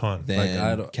texture Ton.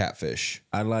 than catfish.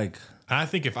 I like I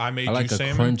think if I made a you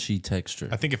salmon, crunchy texture.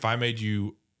 or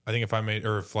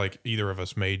if like either of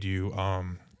us made you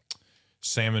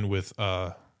salmon with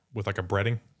like a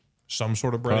breading, some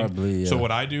sort of breading. Probably, yeah. So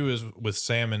what I do is with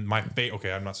salmon,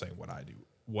 okay, I'm not saying what I do.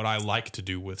 What I like to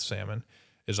do with salmon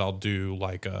is I'll do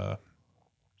like a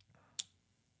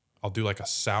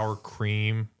sour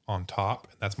cream on top,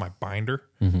 and that's my binder.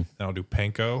 Then I'll do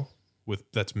panko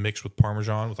that's mixed with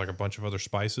Parmesan with like a bunch of other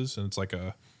spices, and it's like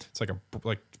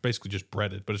basically just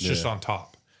breaded, but it's just on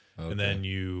top. Okay. And then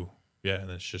and then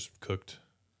it's just cooked.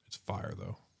 It's fire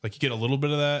though. Like you get a little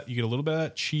bit of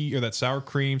that, cheese or that sour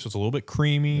cream, so it's a little bit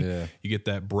creamy. Yeah. You get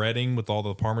that breading with all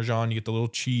the Parmesan. You get the little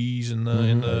cheese and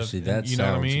the See, that you know what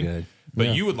I sounds mean? good.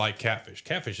 But you would like catfish.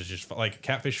 Catfish is just like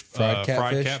catfish, Fried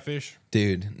fried catfish? catfish.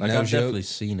 Dude, Like no I've joke. definitely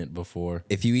seen it before.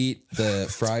 If you eat the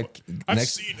fried I've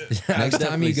next seen it. next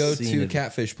time you definitely go seen to a it.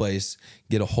 catfish place,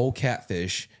 get a whole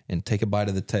catfish and take a bite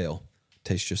of the tail.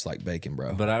 Tastes just like bacon,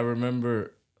 bro. But I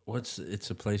remember it's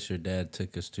a place your dad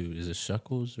took us to. Is it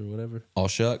Shuckles or whatever? All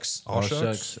shucks. All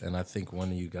shucks. And I think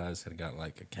one of you guys had got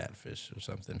like a catfish or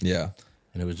something. Yeah.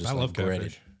 And it was just I like love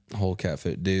breaded. catfish. Whole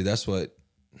catfish. Dude, that's what.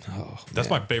 That's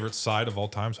my favorite side of all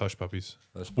times. Hush puppies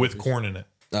Hush with puppies. corn in it.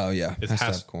 Oh, yeah. It has to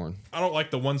has- have corn. I don't like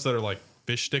the ones that are like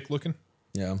fish stick looking.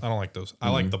 Yeah. I don't like those. I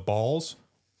like the balls.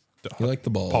 You like the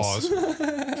balls.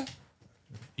 Pause.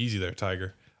 Easy there,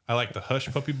 Tiger. I like the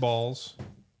hush puppy balls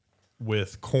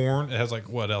with corn. It has like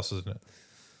what else is in it?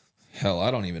 Hell,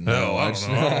 I don't even know. I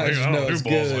don't know. I just don't know do it's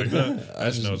balls good. like that. I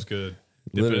just know it's good.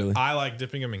 Literally. I like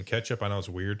dipping them in ketchup. I know it's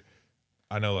weird.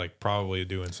 I know like probably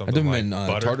doing I something do them like in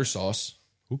butter. tartar sauce.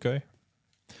 Okay.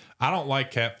 I don't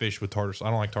like catfish with tartar sauce.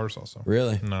 I don't like tartar sauce though.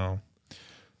 Really? No.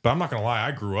 But I'm not gonna lie,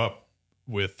 I grew up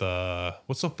with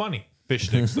what's so funny? Fish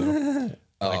sticks though.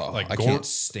 I can't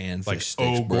stand fish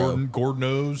sticks, bro.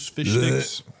 Gordon's fish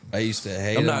sticks. I used to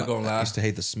hate I'm them. not gonna lie. I used to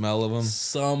hate the smell of them.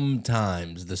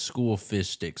 Sometimes the school fish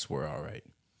sticks were all right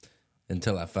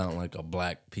until I found like a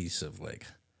black piece of like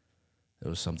there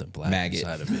was something black Maggot.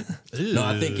 inside of it. No,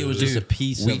 I think it was just a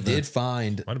piece We of did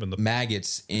find Might have been the-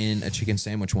 maggots in a chicken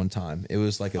sandwich one time. It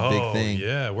was like a big thing.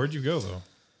 Yeah, where'd you go though?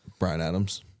 Brian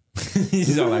Adams.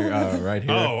 He's all like, right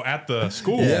here. Oh, at the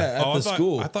school. Yeah, at the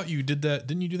school. I thought you did that.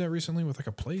 Didn't you do that recently with like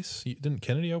a place? Didn't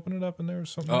Kennedy open it up and there was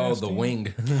something? Oh, nasty? the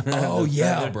wing. Oh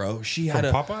yeah, bro. She had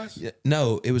From Popeyes?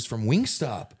 No, it was from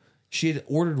Wingstop. She had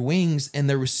ordered wings, and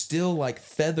there was still like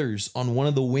feathers on one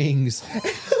of the wings.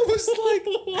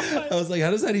 I was like,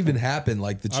 how does that even happen?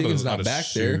 Like the chicken's not back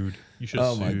there. You should.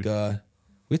 Oh my god,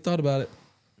 we thought about it.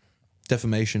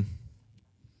 Defamation.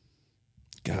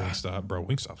 God, Wingstop, bro.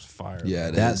 Wingstop's fire. yeah,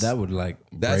 it That is. that would like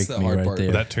That's break the me hard right part. there.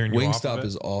 Would that turn you off? Wingstop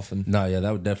is often No, yeah,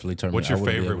 that would definitely turn What's me. your I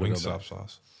wouldn't be favorite able to go Wingstop back.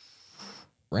 sauce?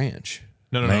 ranch.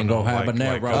 No, Mango Like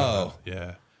habanero. Oh.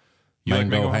 yeah.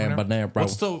 Mango habanero, bro.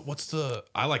 What's the?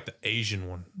 I like the Asian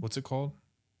one. What's it called?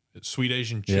 It's sweet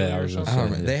Asian chili Yeah, I or was gonna something. I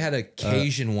don't remember. Yeah. They had a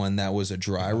Cajun one that was a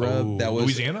dry rub. Oh, That was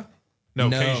Louisiana. No,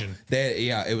 Cajun.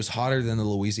 It was hotter than the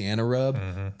Louisiana rub,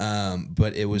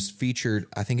 but it was featured,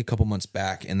 I think, a couple months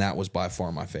back, and that was by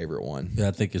far my favorite one. Yeah,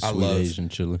 I think it's I sweet love- Asian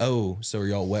chili. Oh, so are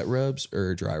y'all wet rubs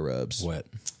or dry rubs? Wet.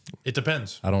 It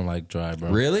depends. I don't like dry,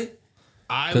 bro. Really?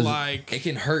 I 'Cause like. It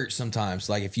can hurt sometimes.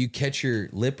 Like if you catch your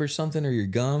lip or something or your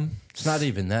gum. It's not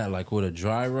even that. Like with a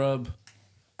dry rub,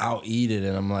 I'll eat it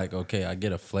and I'm like, okay, I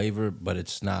get a flavor, but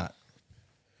it's not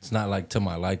like to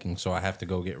my liking, so I have to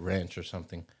go get ranch or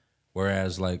something.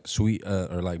 Whereas like sweet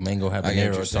or like mango I get what habanero,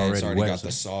 you're it's saying. already It's already wet. got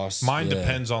the sauce. Mine Yeah.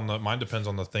 depends on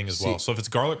the thing as well. So if it's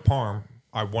garlic parm,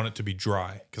 I want it to be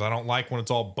dry because I don't like when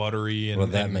it's all buttery and, Well,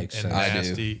 that and- makes and sense. I do.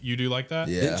 nasty. You do like that?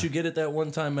 Yeah. Didn't you get it that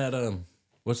one time at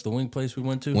what's the wing place we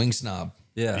went to? Wing snob.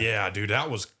 Yeah. Yeah, dude, that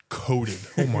was coated.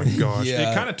 Oh my gosh,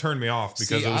 Yeah. it kind of turned me off because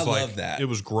See, it was I like love that. it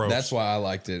was gross. That's why I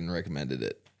liked it and recommended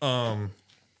it.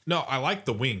 No, I like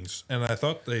the wings, and I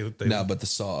thought they No, but the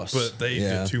sauce. but they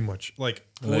yeah. did too much. Like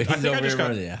Like, I think I he's just over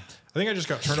got here, I think I just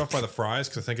got turned off by the fries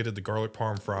because I think I did the garlic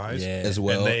parm fries. Yeah. as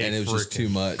well, they and it was just freaking too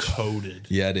much. coated.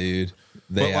 Yeah, dude.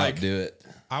 They But, like, outdo it.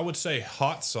 I would say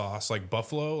hot sauce, like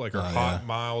buffalo, like or hot,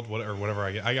 mild, whatever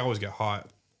I get. I always get hot.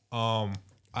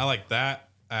 I like that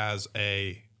as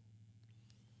a.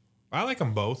 I like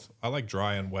them both. I like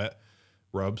dry and wet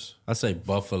rubs. I say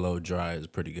buffalo dry is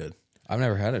pretty good. I've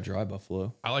never had a dry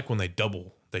buffalo. I like when they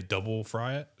double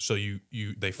fry it. So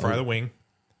they fry the wing, and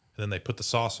then they put the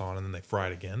sauce on, and then they fry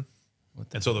it again.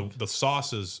 And so the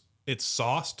sauce it's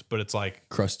sauced, but it's like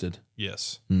Crusted.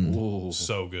 yes, Ooh.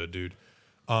 so good, dude.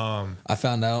 I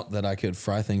found out that I could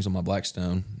fry things on my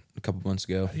Blackstone a couple months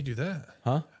ago. How do you do that?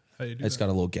 Huh? How do you do It's that? got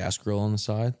a little gas grill on the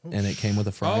side, and it came with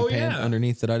a frying pan yeah.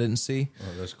 underneath that I didn't see.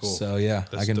 Oh, that's cool. So yeah,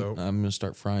 That's dope. I'm gonna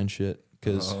start frying shit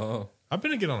because Oh, I've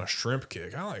been to get on a shrimp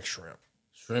kick. I like shrimp.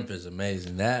 shrimp is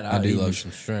amazing. That I do do love love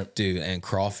some shrimp. dude, and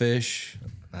crawfish.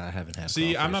 I haven't had.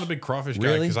 See, I'm not a crawfish. big crawfish guy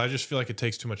Really? because I just feel like it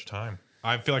takes too much time.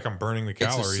 I feel like I'm burning the It's a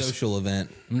calories. social event.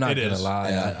 I'm not It gonna is. lie.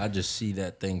 Yeah. I just see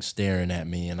that thing staring at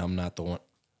me, and I'm not the one.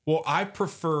 Well, I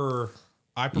prefer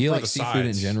You like the seafood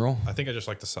in sides. general? I think I just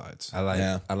like the sides. I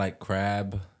like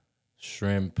crab,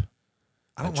 shrimp.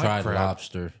 I don't tried like crab.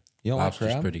 lobster. You don't like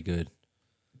Lobster's crab? pretty good.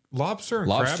 Lobster and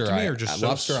Lobster, crab to me are just so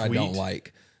lobster I sweet. don't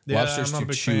like. Yeah, Lobster's I'm not too a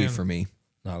big chewy fan. for me.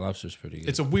 No, lobster's pretty good.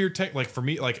 It's a weird like for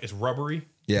me, like it's rubbery.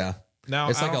 Yeah. Now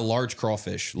It's I like a don't- large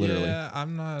crawfish, literally. Yeah,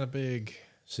 I'm not a big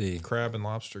See, crab and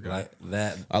lobster guy. like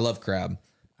that. I love crab.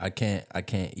 I can't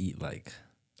eat like.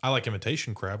 I like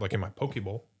imitation crab, like in my poke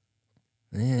bowl.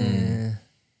 Eh.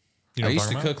 You know I what I'm used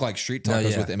to talking cook like street No,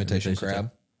 tacos yeah, with imitation imitation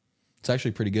crab. It's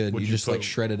actually pretty good. What'd You you just like put?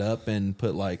 shred it up and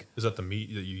put like Is that the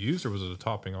meat that you used, or was it a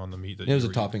topping on the meat? That it was you a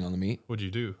were topping on the meat. What'd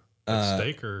you do? Like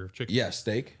steak or chicken? Yeah,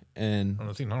 steak and I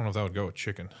don't know if that would go with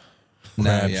chicken.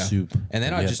 Crab yeah. soup. And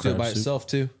then I Yeah, just do it crab by soup. itself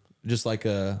too, just like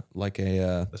a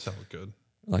That sounds good.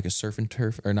 like a surf and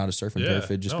turf, or not a surf and Yeah. turf.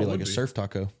 It'd just No, be it like would a be. surf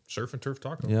taco. Surf and turf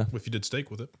taco. Yeah. If you did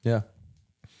steak with it, Yeah, you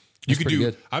That's could pretty do.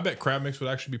 good. I bet crab mix would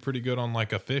actually be pretty good on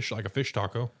like a fish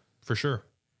taco for sure.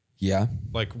 yeah,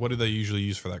 Like, what do they usually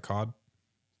use for that cod?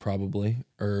 probably.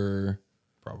 Or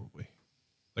Probably.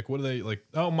 Like, what do they like?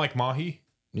 Oh, like mahi.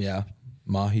 yeah,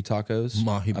 mahi tacos.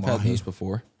 Mahi, I've had mahi. these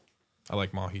before. I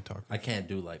like mahi taco. I can't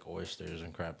do like oysters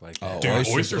and crap like that. Oh, Dude,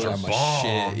 oysters are my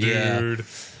bomb, shit, yeah. dude.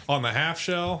 On the half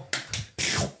shell,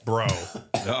 bro.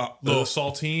 Little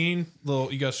saltine,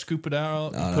 you gotta scoop it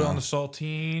out, put it on the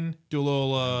saltine, do a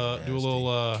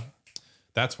little.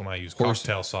 That's when I use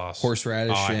cocktail sauce.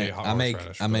 Horseradish. Oh, I hate and hot I make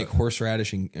horseradish, I make but-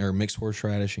 horseradish or mix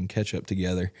horseradish and ketchup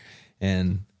together,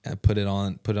 and I put it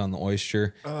on the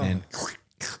oyster and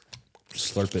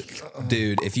slurp it,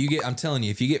 dude. I'm telling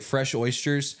you, if you get fresh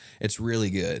oysters, it's really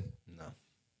good. No.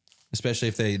 Especially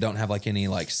if they don't have like any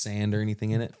like sand or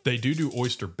anything in it. They do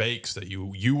oyster bakes that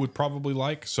you would probably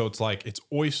like. So it's like it's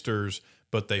oysters,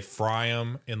 but they fry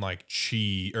them in like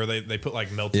cheese, or they put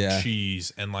like melted Yeah.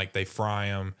 cheese and like they fry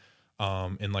them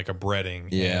in like a breading.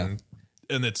 Yeah. And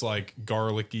and it's like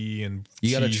garlicky and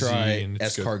You got to cheesy try and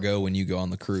it's good. escargot when you go on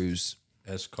the cruise.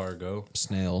 Escargot.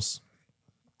 Snails.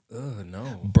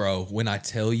 No. Bro, when I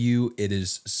tell you it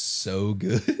is so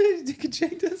good.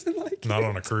 Jake doesn't like it. Not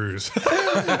on a cruise.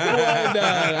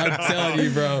 I'm telling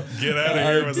you, bro. Get out of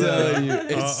here with that.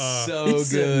 It's so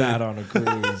good. Not on a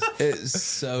cruise. It's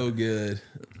so good.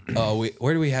 Oh,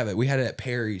 where do we have it? We had it at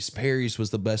Perry's. Perry's was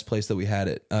the best place that we had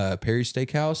it. Perry's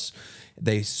Steakhouse.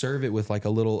 They serve it with like a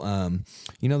little,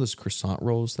 you know, those croissant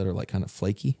rolls that are like kind of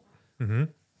flaky. Mm-hmm.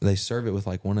 They serve it with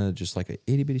like one of just like a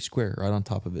itty bitty square right on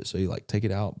top of it. So you like take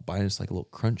it out, bite it's like a little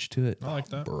crunch to it. I like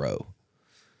that, bro.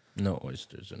 No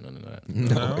oysters or none of that.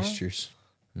 No oysters.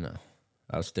 No.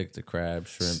 I'll stick to crab,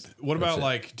 shrimp. What about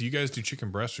like? Do you guys do chicken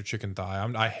breast or chicken thigh?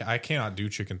 I cannot do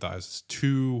chicken thighs. It's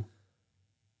too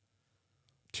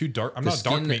dark. I'm not a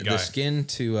dark meat guy. The skin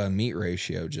to meat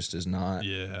ratio just is not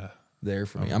there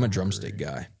for me. I'm a drumstick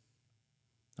guy.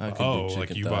 I could do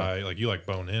like you thigh. you like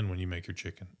bone in when you make your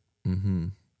chicken. Mm-hmm.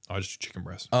 I just do chicken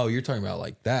breast. Oh, you're talking about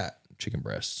like that chicken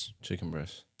breasts. Chicken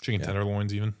breast. Chicken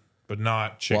tenderloins even, but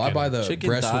not chicken. Well, I buy the Chicken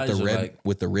breast with thighs the are rib like-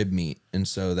 with the rib meat, and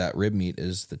so that rib meat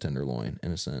is the tenderloin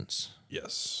in a sense.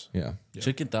 Yes. Yeah,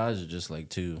 Chicken thighs are just like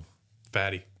too,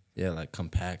 Fatty. like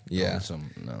compact. Yeah.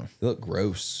 No. they look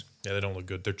gross. Yeah, they don't look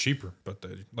good. They're cheaper, but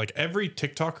they like every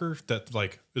TikToker that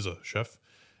like is a chef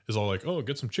is all like, oh,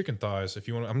 get some chicken thighs if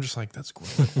you want. I'm just like, that's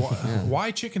gross. Like, why,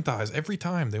 why chicken thighs? Every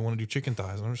time they want to do chicken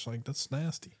thighs, and I'm just like, that's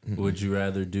nasty. Would you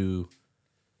rather do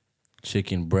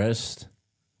chicken breast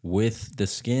with the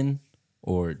skin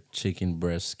or chicken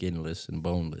breast skinless and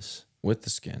boneless? With the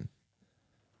skin.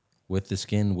 With the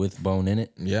skin with bone in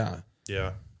it? Yeah.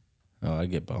 Yeah. Oh, I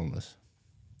get boneless.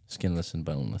 Skinless and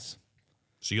boneless.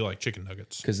 So you like chicken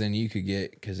nuggets? Because then you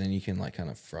can like kind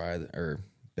of fry or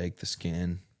bake the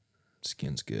skin.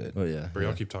 Skin's good. Oh, yeah. Bro,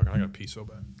 y'all keep talking. I got to pee so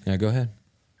bad. Yeah, go ahead.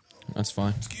 That's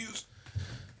fine. Excuse.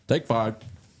 Take 5.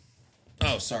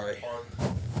 Oh, sorry.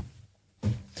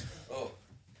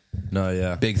 No,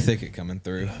 yeah. Big thicket coming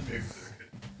through.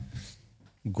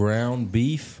 Ground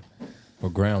beef or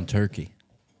ground turkey?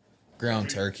 Ground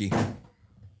turkey.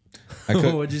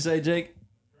 What'd you say, Jake?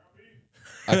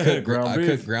 I cook Ground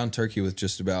beef. ground turkey with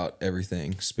just about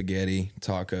everything. Spaghetti,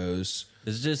 tacos.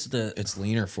 It's just It's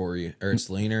leaner for you. Or it's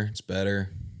leaner. It's better.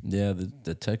 yeah,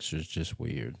 the texture is just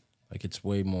weird. Like it's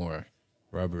way more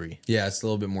rubbery. Yeah, it's a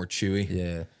little bit more chewy.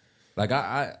 Yeah. Like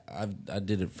I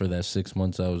did it for that 6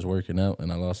 months I was working out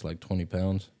and I lost like 20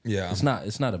 pounds. Yeah. It's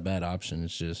not a bad option.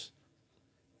 It's just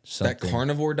something. That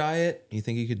carnivore diet, you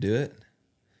think you could do it?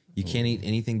 You can't eat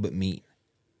anything but meat.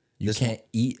 You can't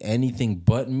eat anything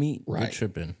but meat. You're Right.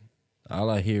 tripping. All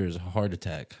I hear is a heart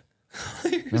attack.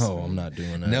 No, I'm not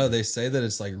doing that. No, they say that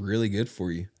it's like really good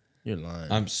for you. You're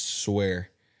lying. I swear.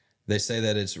 They say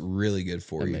that it's really good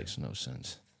for that you. makes no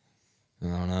sense. I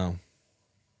don't know.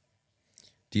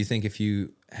 Do you think if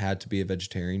you had to be a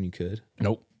vegetarian, you could?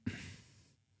 Nope.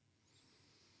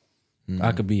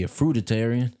 I could be a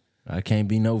fruitarian. I can't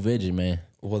be no veggie, man.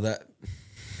 Well,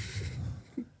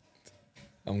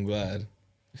 I'm glad.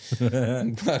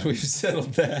 I'm glad we've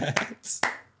settled that.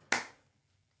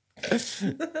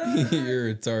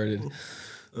 You're retarded.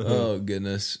 Oh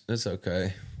goodness, that's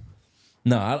okay.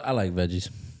 No, I like veggies.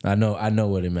 I know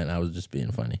what it meant. I was just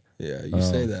being funny. Yeah, you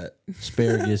say that.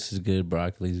 Asparagus is good.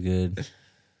 Broccoli's good.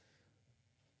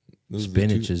 Those are the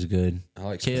Spinach two- is good. I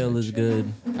like Kale spinach. is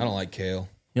good. I don't like kale.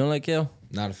 You don't like kale?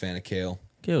 Not a fan of kale.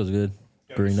 Kale's good.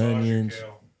 Green onions.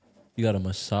 You got to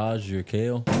massage your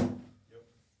kale.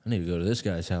 I need to go to this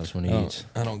guy's house when he eats.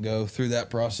 I don't go through that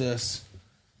process.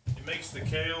 It makes the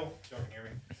kale. Y'all can hear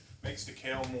me. Makes the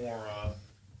kale more.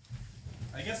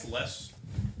 I guess less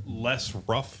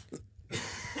rough.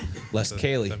 Less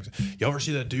kale. You ever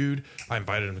see that dude? I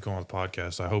invited him to come on the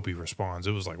podcast. I hope he responds.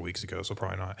 It was like weeks ago, so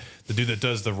probably not. The dude that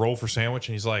does the roll for sandwich,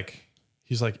 and he's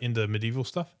like into medieval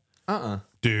stuff.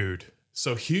 Dude.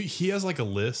 So he has like a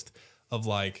list of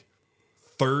like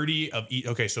 30 of each.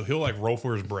 Okay, so he'll like roll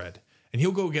for his bread, and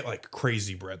he'll go get like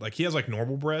crazy bread. Like he has like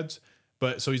normal breads,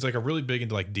 but so he's like a really big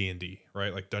into like D&D,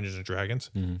 right? Like Dungeons and Dragons,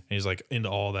 and he's like into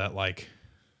all that like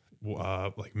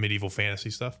medieval fantasy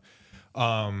stuff.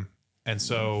 And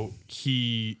so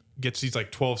he gets these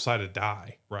like 12-sided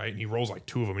die, right? And he rolls like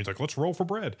 2 of them. He's like, let's roll for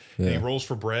bread. And he rolls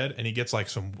for bread, and he gets like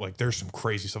there's some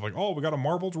crazy stuff like, oh, we got a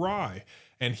marbled rye.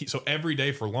 And so every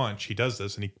day for lunch, he does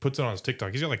this, and he puts it on his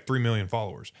TikTok. He's got like 3 million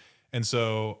followers. And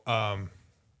so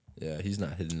Yeah, he's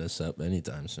not hitting us up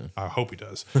anytime soon. I hope he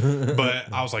does.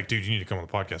 But I was like, dude, you need to come on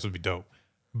the podcast. It would be dope.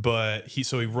 But he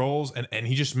rolls and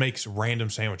he just makes random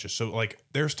sandwiches. So like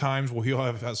there's times where he'll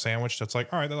have a sandwich that's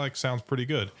like, all right, that like sounds pretty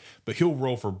good. But he'll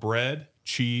roll for bread,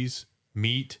 cheese,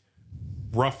 meat,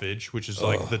 roughage, which is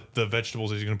like the vegetables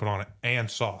that he's going to put on it, and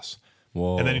sauce.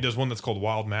 Whoa. And then he does one that's called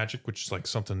Wild Magic, which is like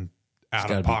something out It's of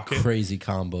gotta be pocket. crazy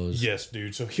combos. Yes,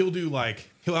 dude. So he'll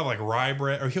have like rye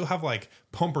bread, or he'll have like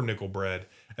pumpernickel bread,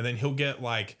 and then he'll get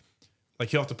like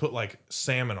he'll have to put like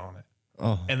salmon on it.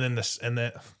 Oh. And then that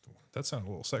sounded a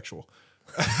little sexual.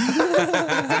 No,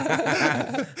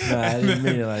 I didn't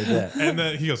mean it like that. And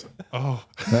then he goes, oh.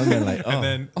 I meant like, And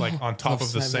then like on top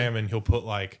of the salmon. salmon, he'll put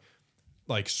like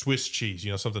Swiss cheese,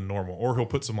 something normal, or he'll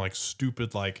put some like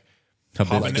stupid like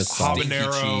like a sauce.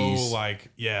 habanero, cheese.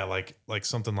 like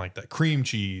something like that, cream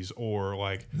cheese, or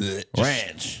like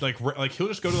Ranch. like he'll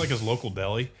just go to like his local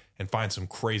deli and find some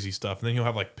crazy stuff, and then he'll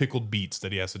have like pickled beets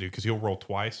that he has to do because he'll roll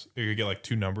twice. Or you get like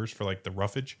 2 numbers for like the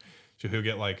roughage, so he'll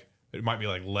get like it might be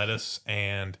like lettuce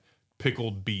and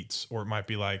pickled beets, or it might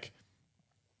be like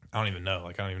I don't even know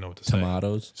what to say.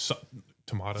 Tomatoes.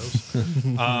 Tomatoes,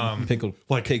 Pickled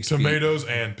like pig's tomatoes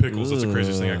and pickles. That's the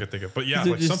craziest thing I could think of. But yeah,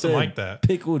 They like just something said like that.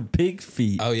 Pickled pig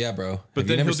feet. Oh yeah, bro. But Have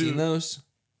then you never he'll do- seen those?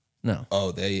 No.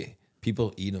 Oh,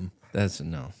 people eat them. That's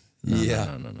no.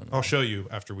 Yeah. No. I'll show you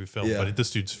after we film. Yeah. But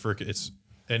this dude's freaking.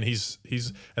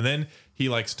 And then he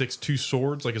like sticks 2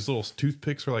 swords, like his little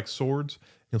toothpicks are like swords.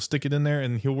 He'll stick it in there,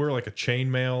 and he'll wear like a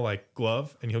chainmail like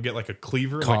glove, and he'll get like a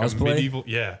cleaver, like a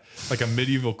Cosplay?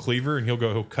 medieval cleaver, and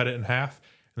he'll cut it in half,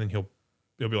 and then he'll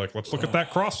be like, let's look at that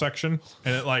cross section,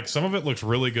 and it like some of it looks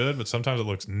really good, but sometimes it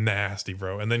looks nasty,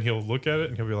 bro. And then he'll look at it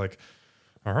and he'll be like,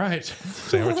 all right,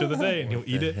 sandwich of the day, and he'll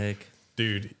eat it, Heck.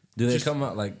 dude. Do they come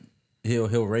out like he'll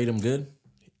rate them good?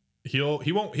 He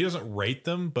doesn't rate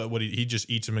them, but what he just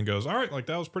eats them and goes, all right, like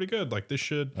that was pretty good, like this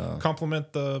should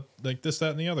complement the like this,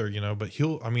 that, and the other, but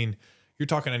you're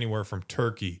talking anywhere from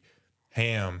turkey,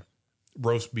 ham,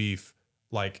 roast beef,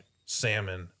 like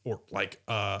salmon, or like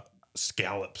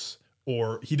scallops,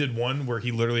 or he did one where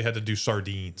he literally had to do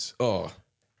sardines. Oh,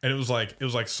 And it was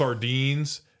like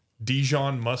sardines,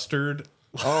 Dijon mustard.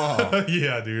 oh.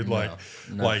 Yeah, dude, not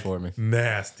for me.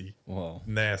 nasty. Whoa.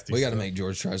 Nasty. We got to stuff. make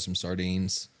George try some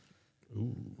sardines.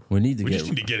 We need to We get. just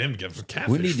need to get him to get some catfish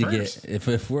We need to first. get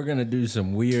if we're gonna do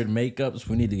some weird makeups,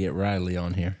 we need to get Riley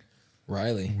on here.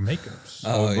 Riley. Makeups.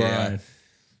 Oh yeah. Brian.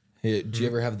 Hey, did you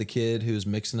ever have the kid who was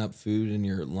mixing up food in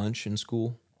your lunch in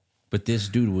school? But this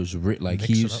dude was like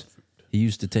Mixing up food. he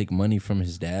used to take money from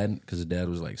his dad because his dad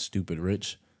was like stupid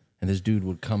rich, and this dude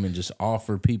would come and just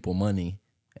offer people money.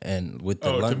 And with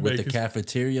the with the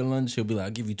cafeteria lunch, he'll be like,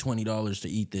 "I'll give you $20 to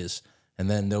eat this," and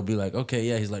then they'll be like, "Okay,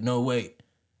 yeah." He's like, "No, wait,"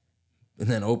 and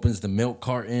then opens the milk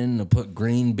carton to put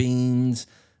green beans,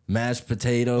 mashed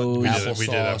potatoes, We did have one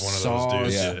of those sauce,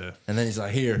 dudes. yeah. Yeah. and then he's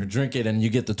like, "Here, drink it, and you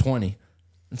get the 20."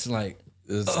 It's like,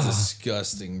 It's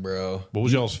disgusting, bro. What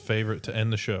was y'all's favorite to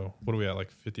end the show? What are we at,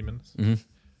 like 50 minutes? Mm-hmm.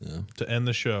 Yeah. To end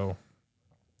the show,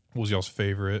 what was y'all's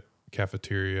favorite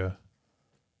cafeteria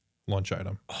lunch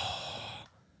item?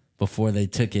 before they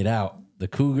took it out, the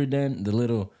Cougar Den,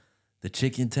 the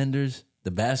chicken tenders,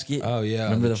 the basket. Oh yeah,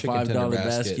 remember the chicken $5 tender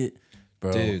basket,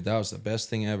 bro? Dude, that was the best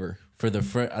thing ever. For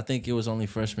I think it was only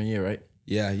freshman year, right?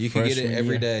 Yeah, you could get it Freshman every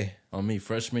year. day. On me,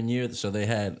 freshman year. So they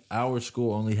had our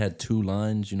school only had 2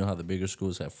 lines. You know how the bigger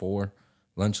schools have 4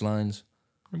 lunch lines.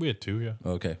 We had 2, yeah.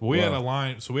 Okay, We had a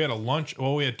line. So we had a lunch.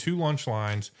 Well, we had 2 lunch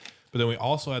lines, but then we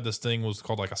also had this thing was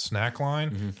called like a snack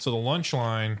line. Mm-hmm. So the lunch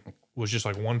line was just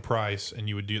like one price, and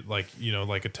you would do like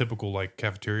like a typical like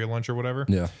cafeteria lunch or whatever.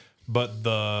 Yeah. But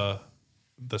the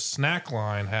snack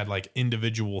line had like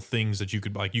individual things that you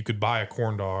could like. You could buy a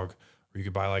corn dog, or you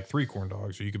could buy like 3 corn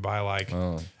dogs, or you could buy like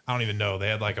I don't even know. They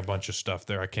had like a bunch of stuff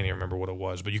there. I can't even remember what it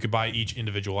was, but you could buy each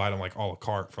individual item like a la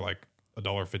carte for like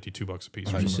 $1.50, $2 a piece.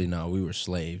 Or something. Obviously, no, we were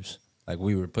slaves. Like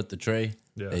we would put the tray,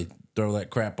 Yeah. they throw that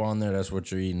crap on there. That's what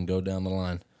you're eating. Go down the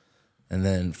line, and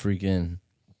then freaking.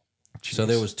 So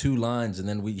there was 2 lines, and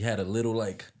then we had a little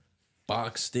like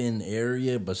boxed in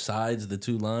area besides the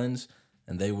 2 lines,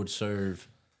 and they would serve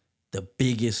the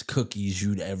biggest cookies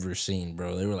you'd ever seen,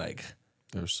 bro. They were like,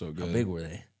 They're so good. how big were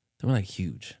they? They were like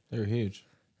huge. They're huge.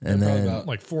 And then about-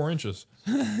 Like 4 inches.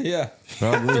 Yeah,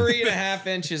 probably 3.5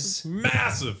 inches.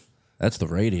 Massive. that's the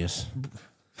radius.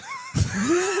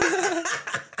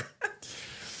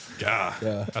 God,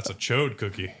 Yeah. that's a chode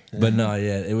cookie. But no,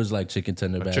 yeah, it was like chicken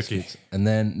tender baskets. And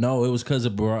then no, it was because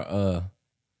of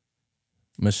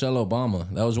Michelle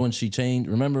Obama. That was when she changed.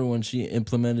 Remember when she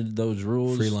implemented those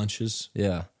rules? Free lunches.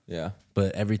 Yeah, Yeah.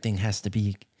 but everything has to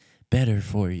be better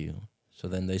for you. So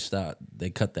then they stopped.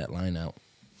 They cut that line out.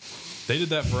 They did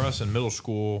that for us in middle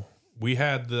school. We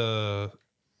had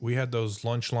those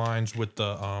lunch lines with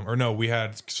the we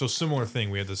had similar thing.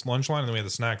 We had this lunch line and then we had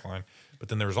the snack line, but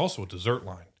then there was also a dessert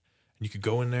line. you could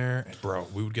go in there, and bro,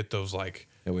 we would get those like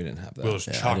Yeah, we didn't have that. those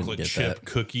chocolate get chip that.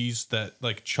 cookies that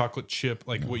like chocolate chip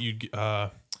like what you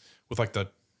with like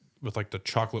the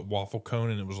chocolate waffle cone,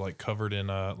 and it was like covered in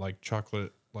like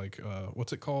chocolate like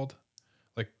what's it called?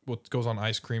 Like what goes on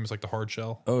ice cream is like the hard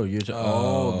shell. Oh,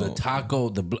 the taco,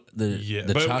 the But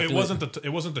chocolate. it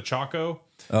wasn't the choco.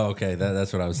 Oh, okay,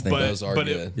 that's what I was thinking. But Those are but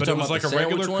good. it, but You're it was like talking a about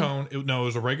the regular sandwich cone. No, it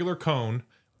was a regular cone,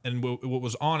 and what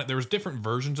was on it, there was different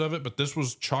versions of it, but this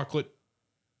was chocolate,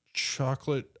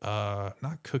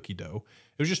 not cookie dough.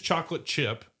 It was just chocolate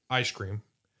chip ice cream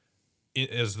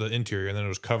as the interior, and then it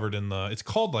was covered in the. It's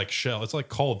called like shell. It's like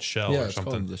called shell Yeah, or it's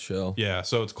something. called the shell. Yeah,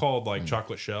 so it's called like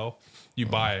chocolate shell. You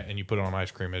buy it and you put it on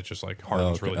ice cream. It's just like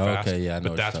hardens really fast. Okay, yeah, I know but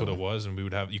what that's you're what it talking was, and we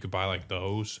would have. You could buy like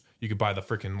those. You could buy the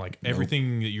freaking like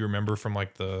everything that you remember from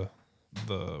like the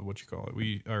what you call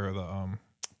it.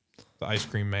 The ice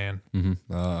cream man.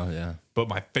 Oh, yeah. But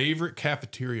my favorite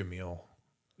cafeteria meal,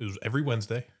 it was every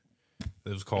Wednesday. It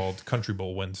was called Country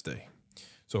Bowl Wednesday.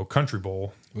 So a Country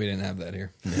Bowl We didn't have that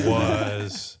here.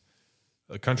 was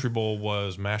a Country Bowl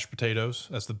was mashed potatoes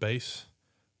as the base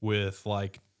with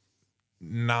like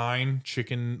 9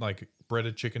 chicken, like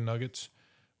breaded chicken nuggets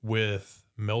with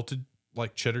melted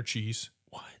like cheddar cheese,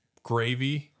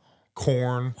 gravy,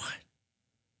 corn.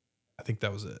 I think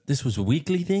that was it. This was a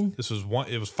weekly thing? This was one.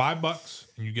 It was $5,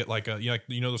 and you get like a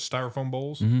you know those styrofoam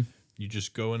bowls. You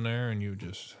just go in there and you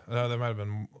just that might have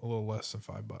been a little less than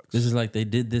 $5. This is like they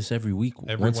did this every week,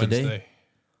 Every once Wednesday, a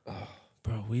day?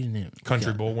 Bro, we didn't.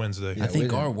 Country Bowl Wednesday. I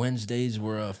think our Wednesdays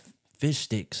were fish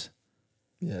sticks.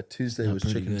 Yeah, Tuesday was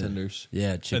pretty chicken good. tenders.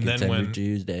 Yeah, chicken then tender when-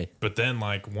 Tuesday. But then,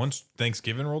 like once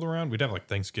Thanksgiving rolled around, we'd have like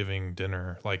Thanksgiving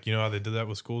dinner. Like you know how they did that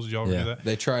with schools. Did y'all ever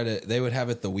do that? They would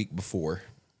have it the week before.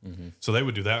 So they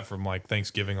would do that from like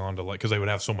Thanksgiving on to like because they would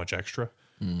have so much extra.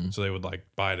 So they would like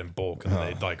buy it in bulk and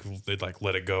then they'd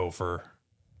let it go for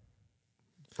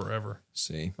forever.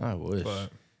 See, I wish.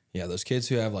 But yeah, those kids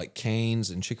who have like Canes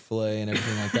and Chick-fil-A and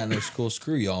everything like that in their school,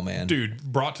 screw y'all, man. dude,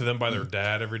 brought to them by their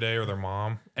dad every day or their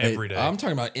mom every day. I'm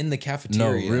talking about in the No,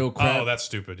 cafeteria. real crap. Oh, that's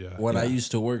stupid. Yeah. When I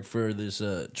used to work for this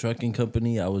trucking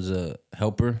company, I was a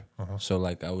helper. So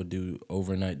like I would do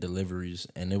overnight deliveries,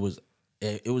 and it was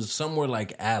somewhere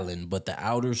like Allen, but the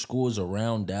outer schools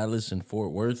around Dallas and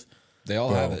Fort Worth. They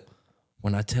all have it.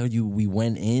 When I tell you we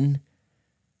went in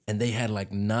and they had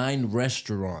like 9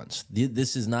 restaurants.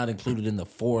 This is not included in the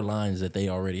 4 lines that they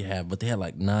already have, but they had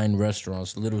like 9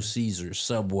 restaurants, Little Caesars,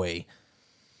 Subway. See,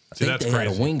 I think that's they crazy.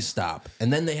 had a Wingstop.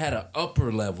 And then they had an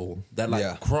upper level that like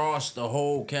Yeah. crossed the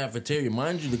whole cafeteria.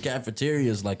 Mind you, the cafeteria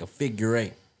is like a figure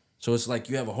 8. So it's like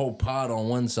you have a whole pod on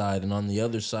one side and on the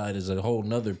other side is a whole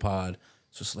nother pod.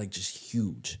 So it's like just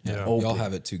huge. and Yeah. open. Y'all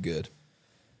have it too good.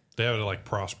 They have to like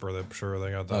prosper. I'm sure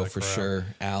they got that. Oh, for crap. sure.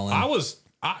 Allen. I was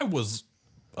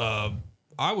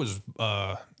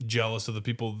jealous of the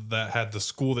people that had the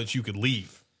school that you could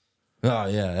leave. Oh,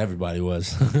 yeah, everybody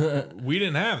was. We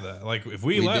didn't have that. Like if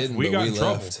we left, didn't, we but got we in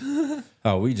trouble. left.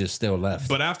 Oh, we just still left.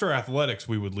 But after athletics,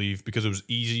 we would leave because it was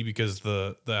easy because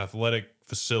the athletic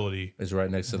facility. It's right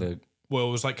next to the. Well,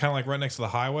 it was like kind of like right next to the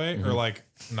highway or like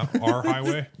not our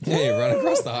highway. Yeah, you run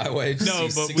across the highway. just No,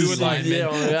 see but we would 60 like-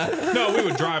 linemen. No, we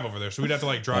would drive over there, so we'd have to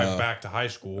like drive back to high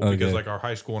school because Okay. like our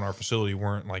high school and our facility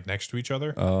weren't like next to each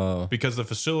other. Oh. Because the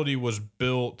facility was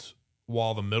built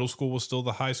while the middle school was still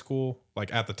the high school,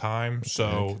 like at the time.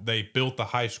 So they built the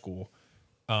high school,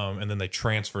 and then they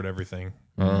transferred everything,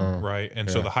 right?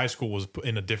 And so the high school was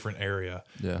in a different area.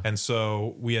 Yeah. And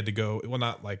so we had to go, well,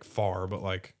 not like far, but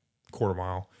like quarter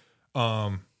mile.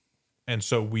 And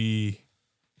so we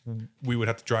would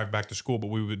have to drive back to school, but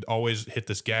we would always hit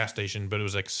this gas station, but it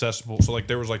was accessible. So like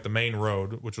there was like the main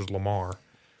road, which was Lamar,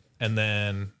 and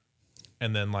then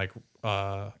like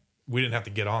we didn't have to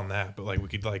get on that, but like we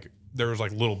could like there was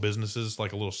like little businesses,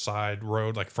 like a little side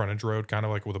road, like frontage road, kind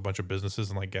of like with a bunch of businesses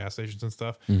and like gas stations and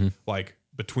stuff, like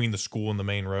between the school and the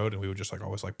main road, and we would just like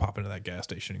always like pop into that gas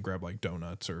station and grab like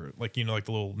donuts or like like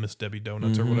the little Miss Debbie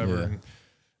donuts or whatever, and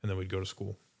then we'd go to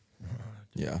school.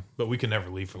 Yeah. But we could never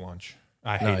leave for lunch.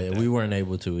 I No, hate yeah, that. we weren't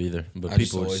able to either. But I just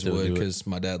people would always still would do it. because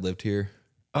my dad lived here.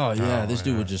 Oh yeah, this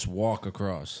dude would just walk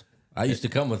across. I used to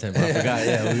come with him. I forgot.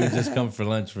 Yeah, we would just come for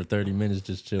lunch for 30 minutes,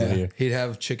 just chill here. He'd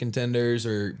have chicken tenders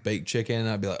or baked chicken.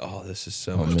 I'd be like, oh, this is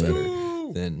so much better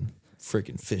than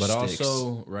freaking fish But sticks.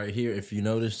 also, right here, if you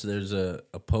notice, there's a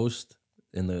post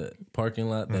in the parking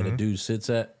lot that a dude sits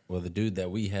at. Well, the dude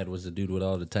that we had was the dude with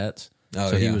all the tats.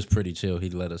 Oh, so he yeah. was pretty chill.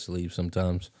 He'd let us leave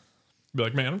sometimes. Be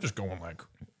like, man, I'm just going like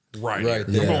right Right here.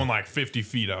 there. I'm going like 50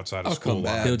 feet outside of I'll school. come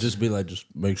back. He'll just be like, just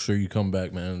make sure you come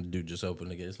back, man. The dude just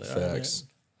opened the gate. It's like, all right, Facts.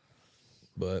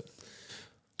 But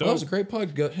Dope. that was a great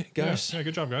pod, guys. Yeah,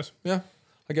 good job, guys. Yeah.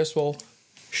 I guess we'll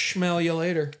smell you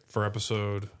later.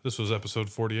 This was episode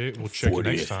 48. We'll check you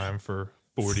next time for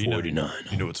 49.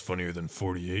 You know what's funnier than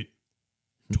 48?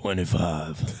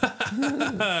 25.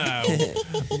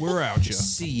 We're out, ya.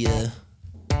 See ya.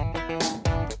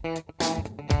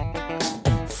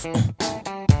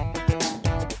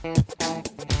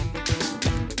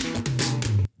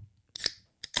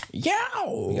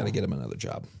 Yow! We got to get him another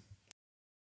job.